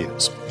traditional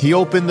values. He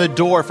opened the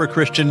door for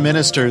Christian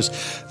ministers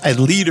and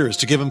leaders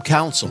to give him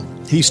counsel.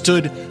 He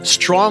stood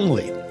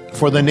strongly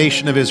for the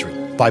nation of Israel.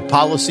 By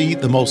policy,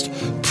 the most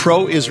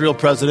pro-Israel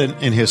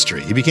president in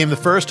history. He became the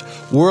first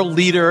world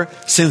leader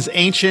since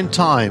ancient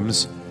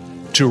times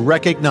to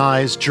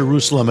recognize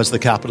Jerusalem as the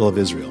capital of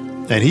Israel.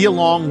 And he,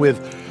 along with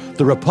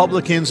the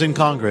Republicans in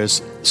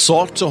Congress,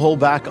 sought to hold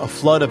back a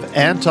flood of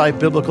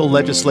anti-biblical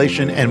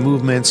legislation and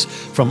movements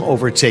from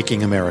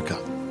overtaking America.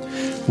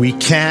 We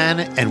can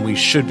and we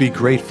should be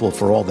grateful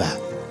for all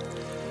that.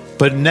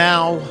 But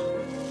now,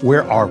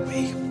 where are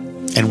we?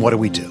 And what do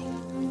we do?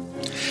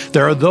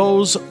 There are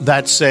those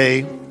that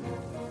say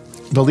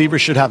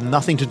believers should have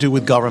nothing to do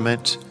with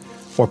government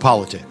or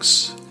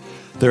politics.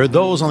 There are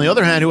those, on the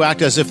other hand, who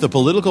act as if the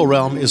political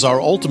realm is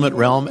our ultimate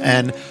realm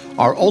and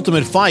our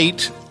ultimate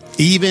fight,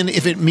 even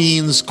if it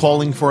means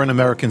calling for an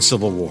American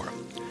civil war.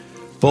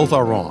 Both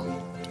are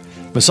wrong.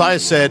 Messiah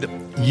said,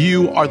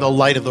 "You are the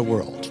light of the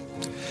world."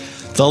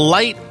 The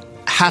light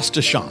has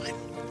to shine.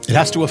 It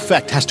has to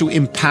affect, has to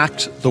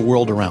impact the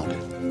world around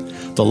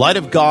it. The light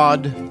of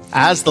God,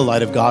 as the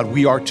light of God,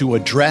 we are to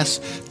address,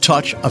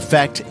 touch,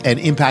 affect, and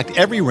impact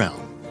every realm.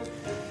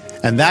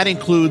 And that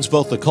includes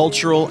both the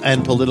cultural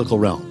and political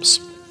realms.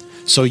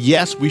 So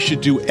yes, we should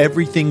do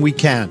everything we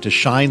can to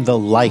shine the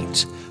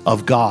light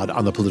of God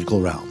on the political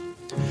realm.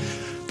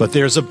 But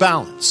there's a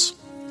balance.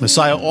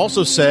 Messiah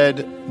also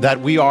said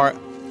that we are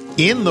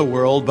in the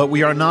world, but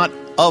we are not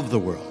of the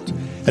world.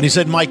 And he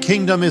said, "My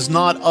kingdom is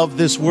not of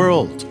this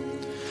world."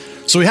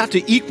 So we have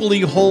to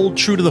equally hold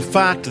true to the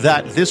fact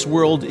that this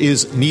world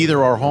is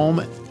neither our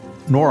home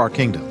nor our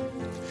kingdom.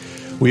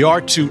 We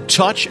are to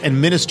touch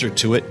and minister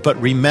to it, but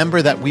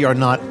remember that we are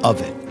not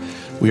of it.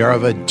 We are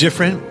of a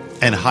different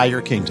and higher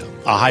kingdom,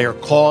 a higher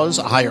cause,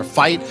 a higher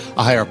fight,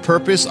 a higher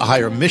purpose, a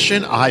higher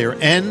mission, a higher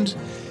end,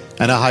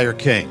 and a higher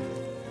king.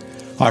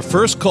 Our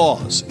first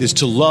cause is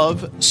to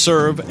love,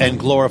 serve, and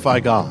glorify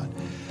God,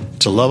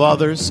 to love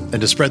others,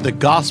 and to spread the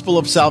gospel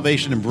of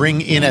salvation and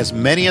bring in as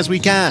many as we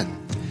can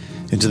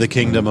into the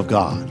kingdom of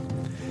God.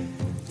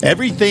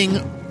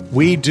 Everything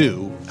we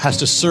do has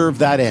to serve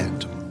that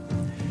end.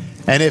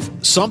 And if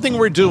something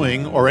we're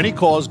doing or any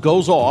cause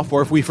goes off,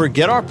 or if we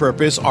forget our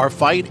purpose, our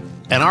fight,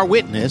 and our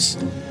witness,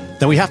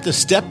 then we have to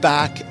step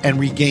back and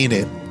regain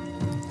it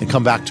and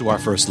come back to our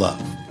first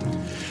love.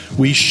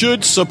 We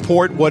should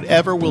support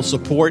whatever will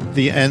support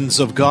the ends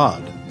of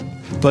God.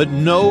 But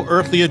no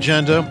earthly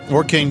agenda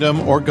or kingdom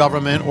or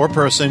government or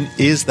person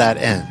is that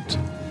end.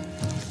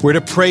 We're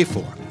to pray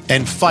for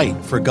and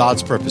fight for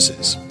God's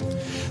purposes.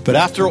 But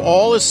after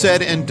all is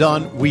said and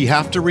done, we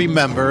have to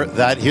remember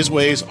that his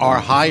ways are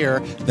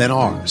higher than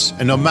ours.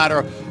 And no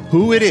matter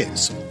who it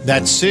is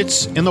that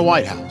sits in the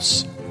White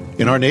House,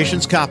 in our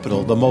nation's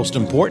capital, the most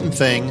important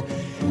thing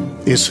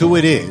is who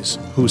it is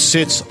who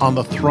sits on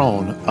the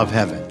throne of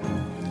heaven.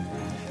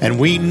 And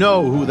we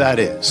know who that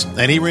is.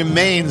 And he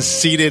remains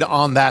seated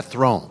on that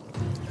throne.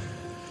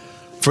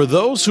 For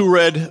those who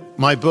read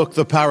my book,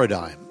 The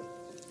Paradigm,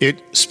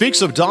 it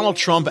speaks of Donald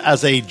Trump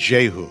as a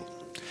Jehu.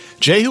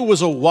 Jehu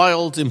was a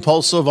wild,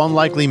 impulsive,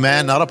 unlikely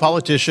man, not a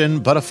politician,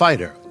 but a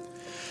fighter.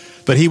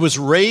 But he was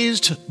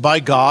raised by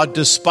God,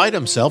 despite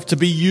himself, to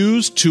be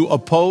used to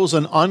oppose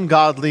an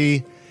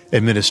ungodly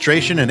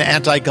administration, an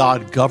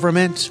anti-God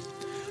government,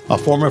 a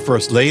former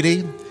first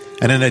lady,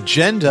 and an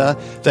agenda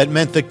that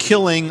meant the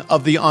killing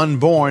of the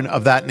unborn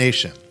of that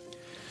nation.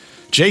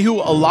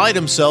 Jehu allied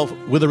himself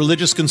with the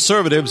religious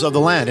conservatives of the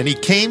land, and he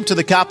came to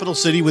the capital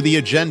city with the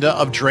agenda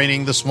of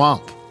draining the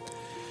swamp.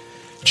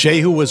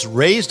 Jehu was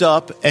raised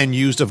up and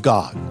used of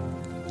God.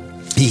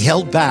 He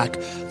held back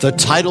the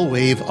tidal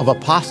wave of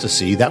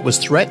apostasy that was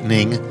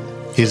threatening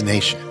his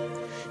nation.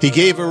 He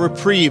gave a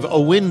reprieve,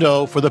 a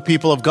window for the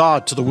people of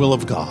God to the will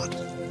of God.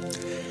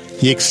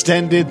 He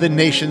extended the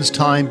nation's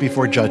time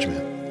before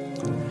judgment.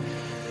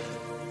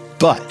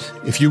 But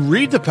if you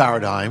read the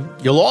paradigm,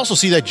 you'll also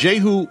see that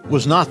Jehu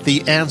was not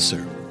the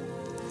answer,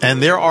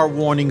 and there are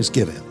warnings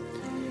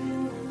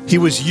given. He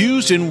was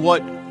used in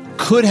what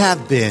could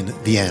have been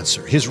the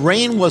answer. His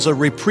reign was a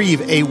reprieve,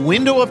 a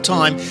window of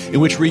time in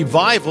which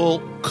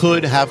revival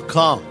could have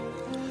come.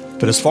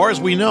 But as far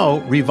as we know,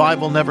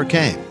 revival never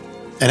came.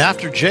 And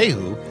after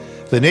Jehu,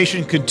 the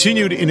nation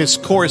continued in its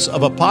course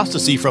of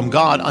apostasy from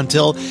God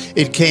until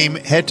it came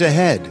head to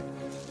head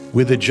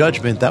with the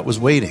judgment that was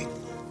waiting.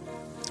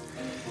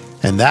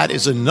 And that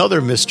is another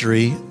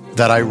mystery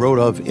that I wrote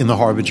of in The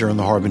Harbinger and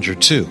The Harbinger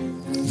 2,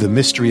 the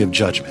mystery of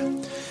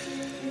judgment.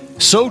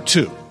 So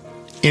too,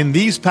 in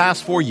these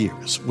past 4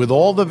 years, with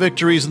all the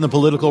victories in the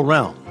political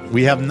realm,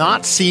 we have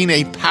not seen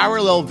a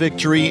parallel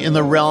victory in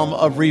the realm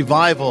of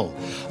revival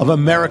of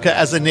America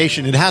as a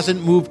nation. It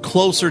hasn't moved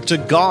closer to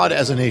God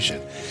as a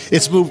nation.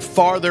 It's moved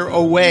farther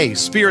away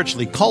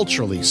spiritually,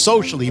 culturally,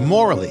 socially,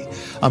 morally.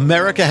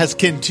 America has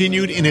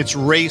continued in its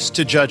race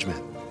to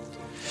judgment.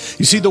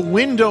 You see, the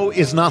window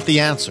is not the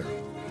answer,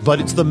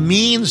 but it's the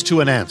means to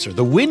an answer.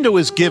 The window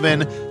is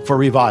given for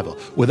revival.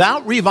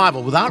 Without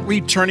revival, without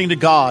returning to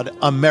God,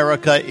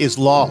 America is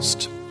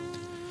lost.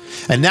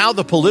 And now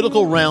the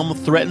political realm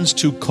threatens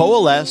to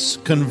coalesce,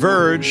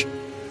 converge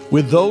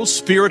with those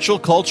spiritual,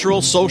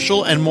 cultural,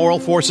 social, and moral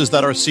forces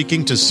that are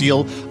seeking to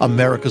seal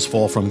America's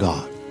fall from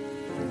God.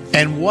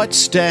 And what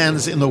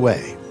stands in the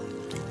way?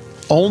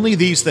 Only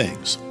these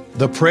things: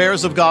 the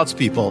prayers of God's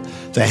people,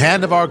 the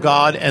hand of our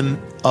God, and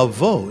a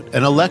vote,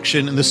 an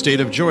election in the state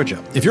of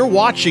Georgia. If you're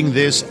watching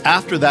this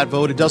after that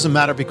vote, it doesn't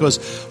matter, because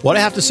what I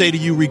have to say to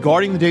you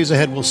regarding the days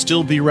ahead will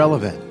still be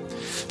relevant.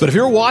 But if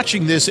you're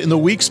watching this in the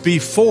weeks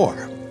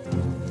before,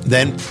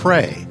 then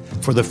pray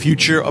for the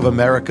future of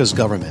America's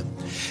government,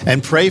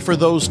 and pray for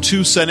those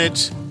 2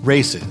 Senate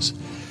races,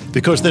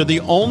 because they're the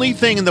only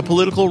thing in the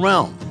political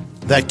realm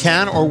that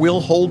can or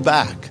will hold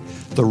back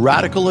the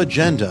radical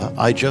agenda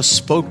I just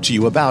spoke to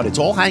you about. It's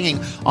all hanging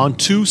on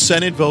 2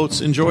 Senate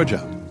votes in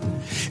Georgia.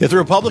 If the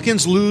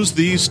Republicans lose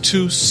these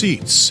 2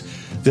 seats,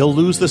 they'll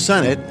lose the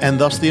Senate and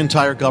thus the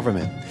entire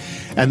government,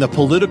 and the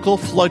political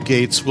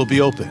floodgates will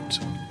be opened.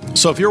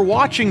 So if you're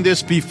watching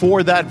this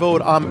before that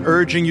vote, I'm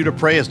urging you to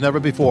pray as never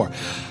before.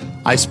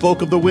 I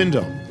spoke of the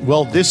window.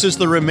 Well, this is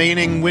the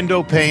remaining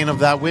window pane of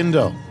that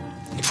window.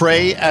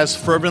 Pray as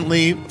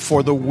fervently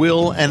for the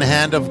will and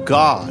hand of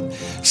God.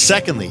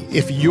 Secondly,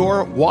 if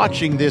you're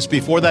watching this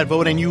before that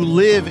vote and you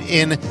live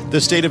in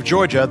the state of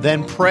Georgia,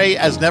 then pray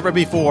as never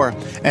before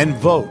and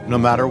vote no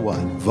matter what.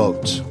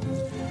 Vote.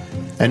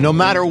 And no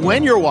matter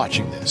when you're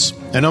watching this,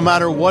 and no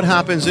matter what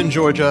happens in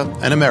Georgia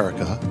and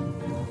America,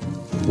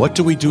 what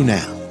do we do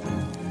now?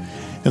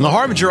 In The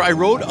Harbinger, I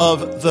wrote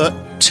of the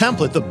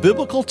template, the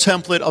biblical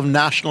template of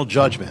national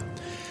judgment.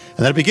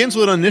 And that it begins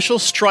with an initial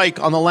strike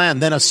on the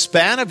land, then a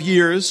span of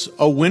years,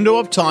 a window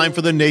of time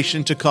for the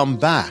nation to come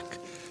back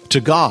to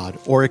God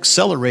or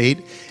accelerate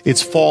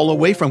its fall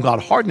away from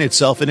God, harden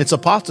itself in its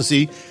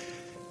apostasy,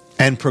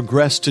 and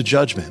progress to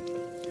judgment.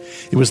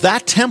 It was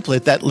that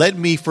template that led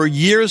me for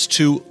years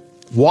to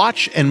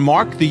watch and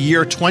mark the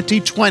year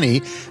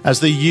 2020 as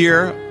the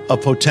year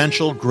of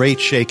potential great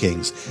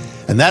shakings.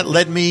 And that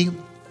led me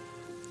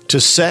to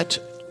set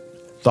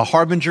The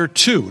Harbinger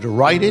 2, to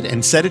write it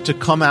and set it to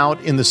come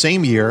out in the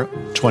same year,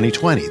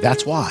 2020.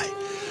 That's why.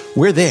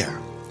 We're there.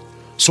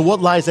 So what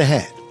lies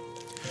ahead?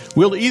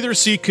 We'll either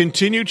see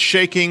continued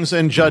shakings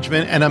and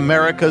judgment and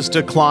America's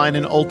decline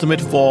and ultimate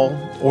fall,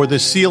 or the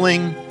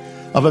sealing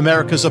of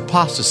America's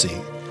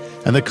apostasy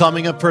and the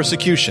coming of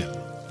persecution.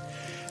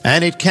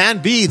 And it can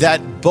be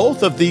that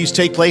both of these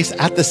take place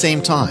at the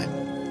same time.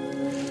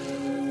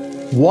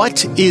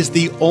 What is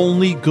the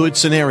only good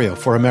scenario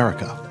for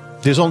America?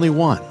 There's only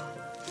one.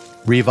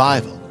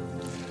 Revival.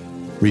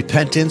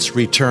 Repentance,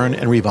 return,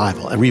 and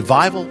revival. And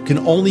revival can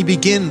only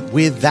begin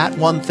with that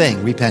one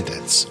thing,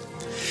 repentance.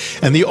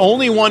 And the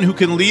only one who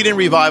can lead in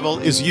revival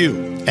is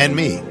you and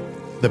me,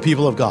 the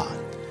people of God.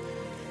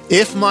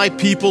 If my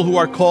people who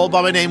are called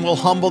by my name will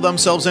humble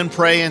themselves and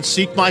pray and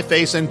seek my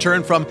face and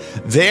turn from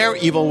their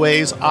evil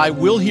ways, I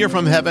will hear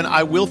from heaven,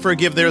 I will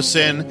forgive their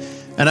sin,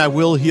 and I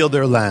will heal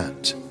their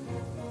land.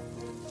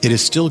 It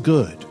is still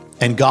good,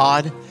 and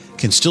God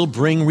can still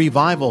bring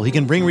revival. He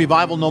can bring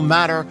revival no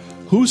matter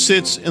who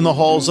sits in the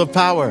halls of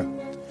power.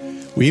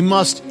 We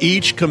must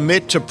each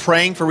commit to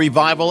praying for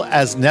revival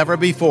as never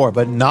before,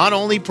 but not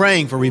only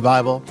praying for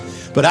revival,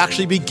 but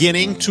actually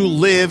beginning to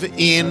live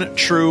in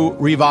true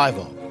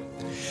revival.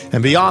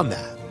 And beyond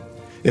that,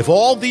 if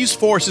all these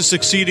forces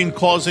succeed in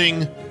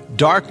causing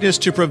darkness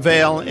to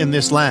prevail in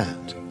this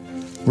land,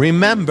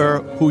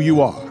 Remember who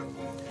you are.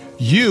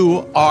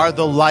 You are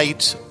the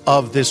light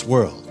of this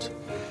world.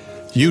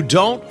 You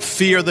don't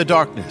fear the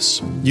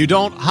darkness. You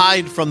don't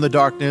hide from the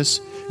darkness.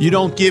 You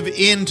don't give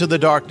in to the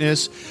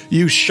darkness.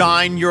 You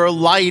shine your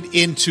light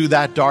into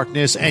that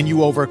darkness and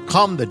you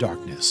overcome the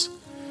darkness.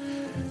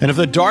 And if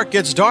the dark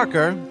gets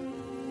darker,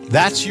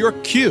 that's your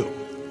cue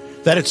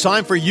that it's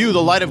time for you,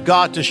 the light of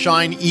God, to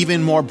shine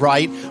even more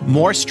bright,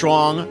 more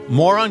strong,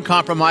 more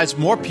uncompromised,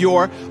 more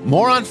pure,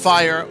 more on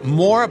fire,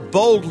 more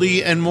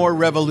boldly, and more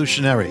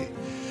revolutionary.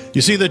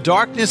 You see, the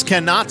darkness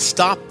cannot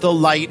stop the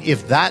light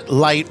if that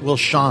light will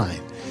shine.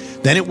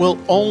 Then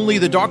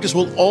the darkness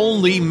will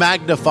only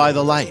magnify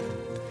the light.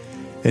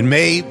 It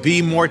may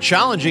be more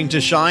challenging to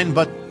shine,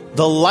 but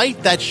the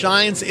light that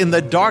shines in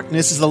the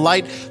darkness is the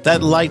light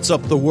that lights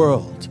up the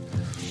world.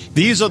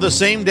 These are the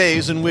same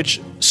days in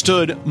which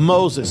stood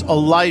Moses,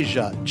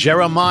 Elijah,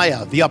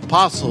 Jeremiah, the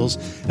apostles,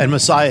 and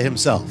Messiah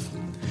himself.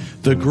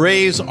 The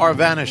grays are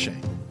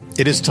vanishing.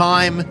 It is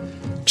time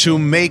to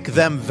make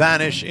them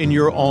vanish in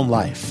your own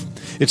life.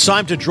 It's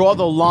time to draw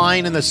the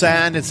line in the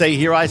sand and say,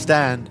 here I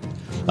stand.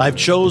 I've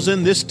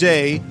chosen this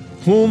day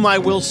whom I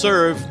will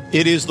serve.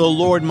 It is the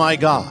Lord my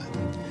God.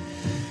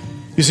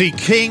 You see,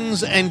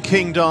 kings and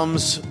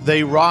kingdoms,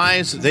 they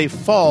rise, they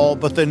fall,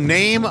 but the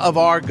name of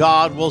our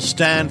God will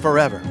stand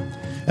forever.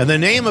 And the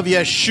name of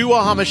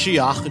Yeshua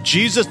HaMashiach,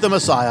 Jesus the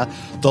Messiah,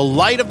 the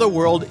light of the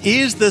world,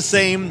 is the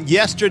same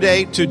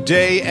yesterday,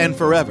 today, and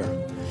forever.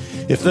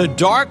 If the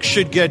dark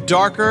should get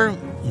darker,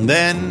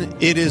 then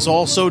it is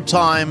also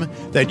time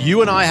that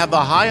you and I have the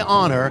high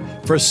honor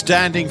for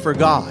standing for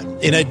God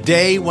in a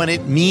day when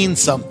it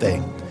means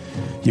something.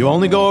 You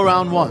only go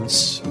around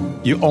once.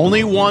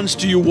 Only once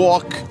do you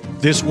walk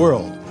this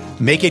world.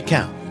 Make it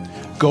count.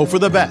 Go for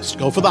the best.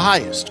 Go for the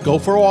highest. Go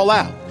for all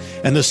out.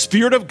 And the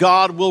Spirit of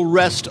God will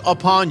rest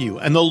upon you,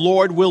 and the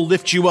Lord will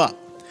lift you up.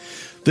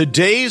 The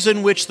days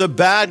in which the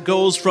bad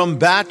goes from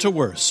bad to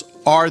worse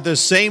are the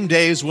same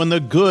days when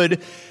the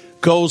good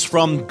goes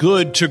from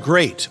good to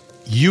great.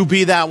 You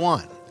be that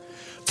one.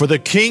 For the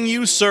king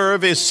you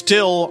serve is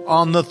still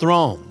on the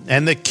throne,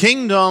 and the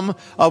kingdom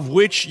of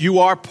which you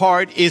are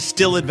part is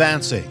still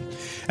advancing.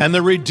 And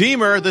the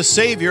Redeemer, the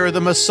Savior,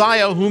 the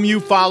Messiah whom you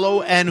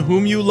follow and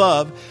whom you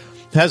love,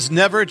 has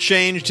never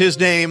changed his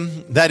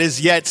name. That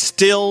is yet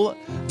still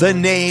the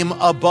name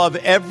above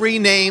every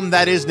name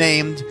that is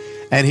named,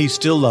 and he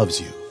still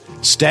loves you.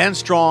 Stand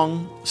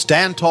strong,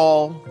 stand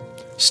tall,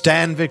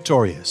 stand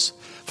victorious.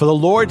 For the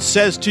Lord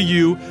says to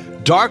you,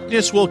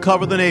 darkness will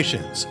cover the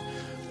nations,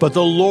 but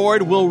the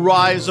Lord will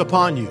rise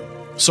upon you.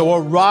 So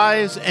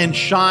arise and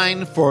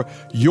shine, for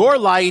your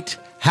light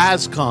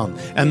has come,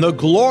 and the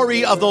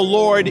glory of the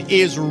Lord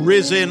is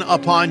risen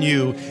upon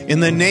you. In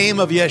the name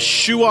of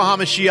Yeshua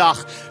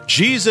HaMashiach,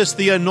 Jesus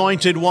the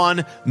Anointed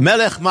One,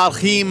 Melech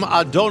Malchim,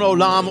 Adon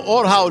Olam,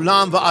 Or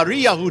HaOlam,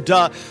 V'Ari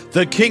Yehuda,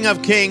 the King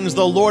of Kings,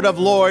 the Lord of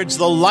Lords,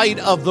 the Light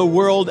of the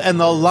World, and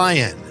the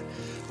Lion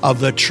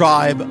of the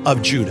tribe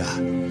of Judah.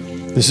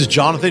 This is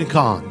Jonathan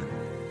Cahn.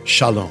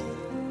 Shalom.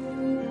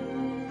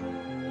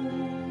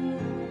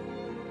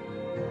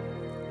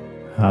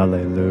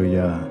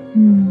 Hallelujah.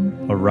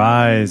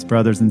 Arise,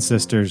 brothers and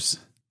sisters.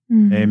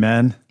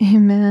 Amen.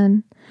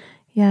 Amen.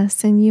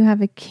 Yes, and you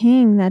have a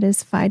king that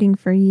is fighting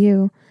for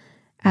you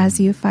as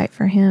you fight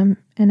for him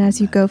and as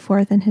you go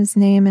forth in his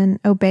name and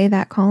obey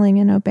that calling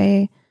and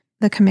obey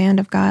the command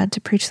of God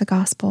to preach the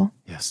gospel.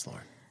 Yes,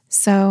 Lord.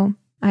 So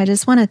I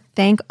just want to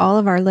thank all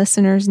of our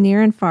listeners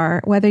near and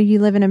far, whether you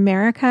live in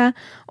America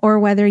or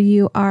whether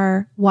you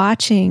are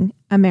watching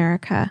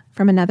America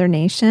from another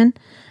nation.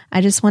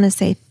 I just want to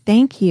say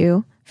thank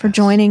you for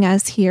joining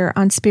us here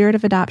on Spirit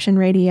of Adoption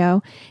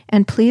Radio.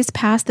 And please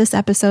pass this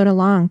episode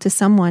along to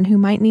someone who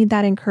might need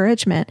that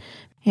encouragement.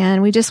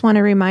 And we just want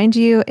to remind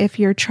you, if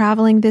you're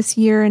traveling this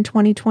year in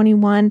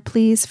 2021,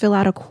 please fill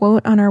out a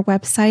quote on our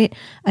website,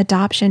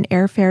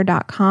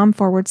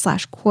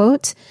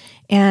 adoptionairfare.com/quote.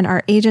 And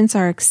our agents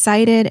are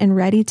excited and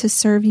ready to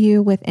serve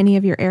you with any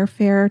of your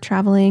airfare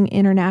traveling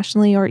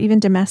internationally or even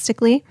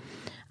domestically.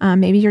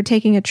 Maybe you're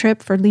taking a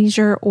trip for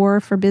leisure or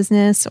for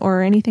business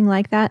or anything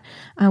like that.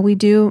 We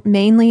do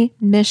mainly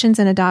missions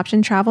and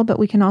adoption travel, but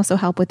we can also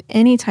help with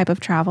any type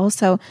of travel.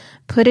 So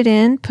put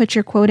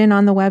your quote in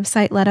on the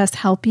website. Let us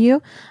help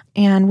you.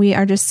 And we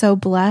are just so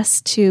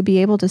blessed to be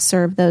able to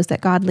serve those that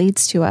God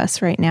leads to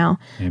us right now.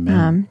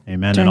 Amen.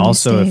 Amen. And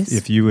also,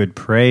 if you would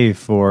pray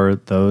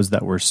for those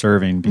that we're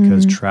serving,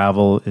 because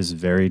travel is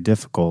very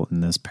difficult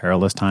in this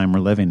perilous time we're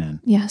living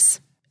in.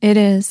 Yes. It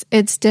is.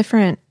 It's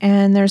different.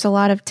 And there's a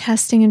lot of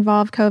testing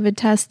involved, COVID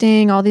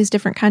testing. All these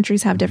different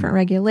countries have different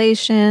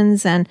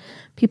regulations and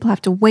people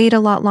have to wait a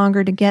lot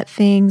longer to get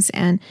things.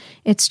 And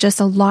it's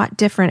just a lot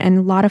different and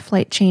a lot of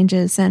flight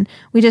changes. And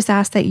we just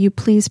ask that you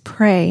please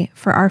pray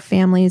for our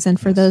families and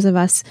for those of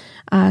us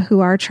who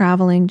are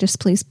traveling.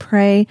 Just please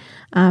pray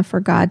for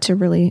God to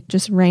really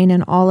just reign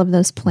in all of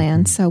those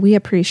plans. So we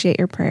appreciate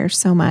your prayers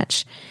so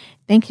much.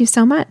 Thank you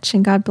so much.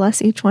 And God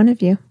bless each one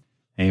of you.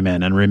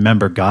 Amen. And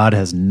remember, God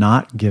has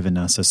not given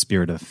us a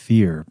spirit of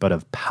fear, but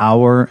of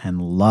power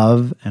and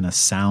love and a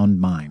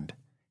sound mind.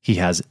 He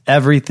has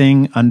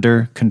everything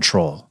under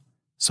control.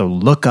 So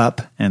look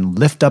up and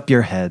lift up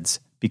your heads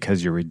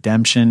because your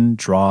redemption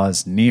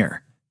draws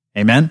near.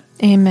 Amen?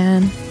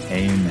 Amen.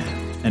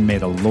 Amen. And may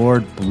the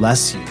Lord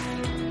bless you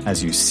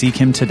as you seek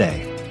him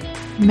today.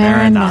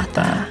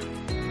 Maranatha.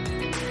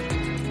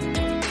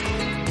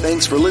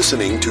 Thanks for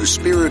listening to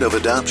Spirit of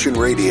Adoption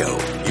Radio.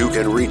 You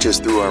can reach us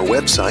through our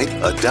website,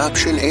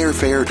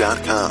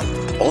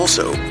 adoptionairfare.com.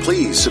 Also,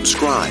 please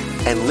subscribe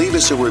and leave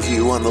us a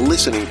review on the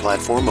listening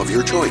platform of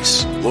your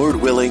choice. Lord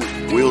willing,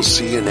 we'll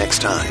see you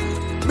next time.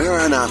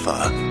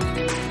 Maranatha.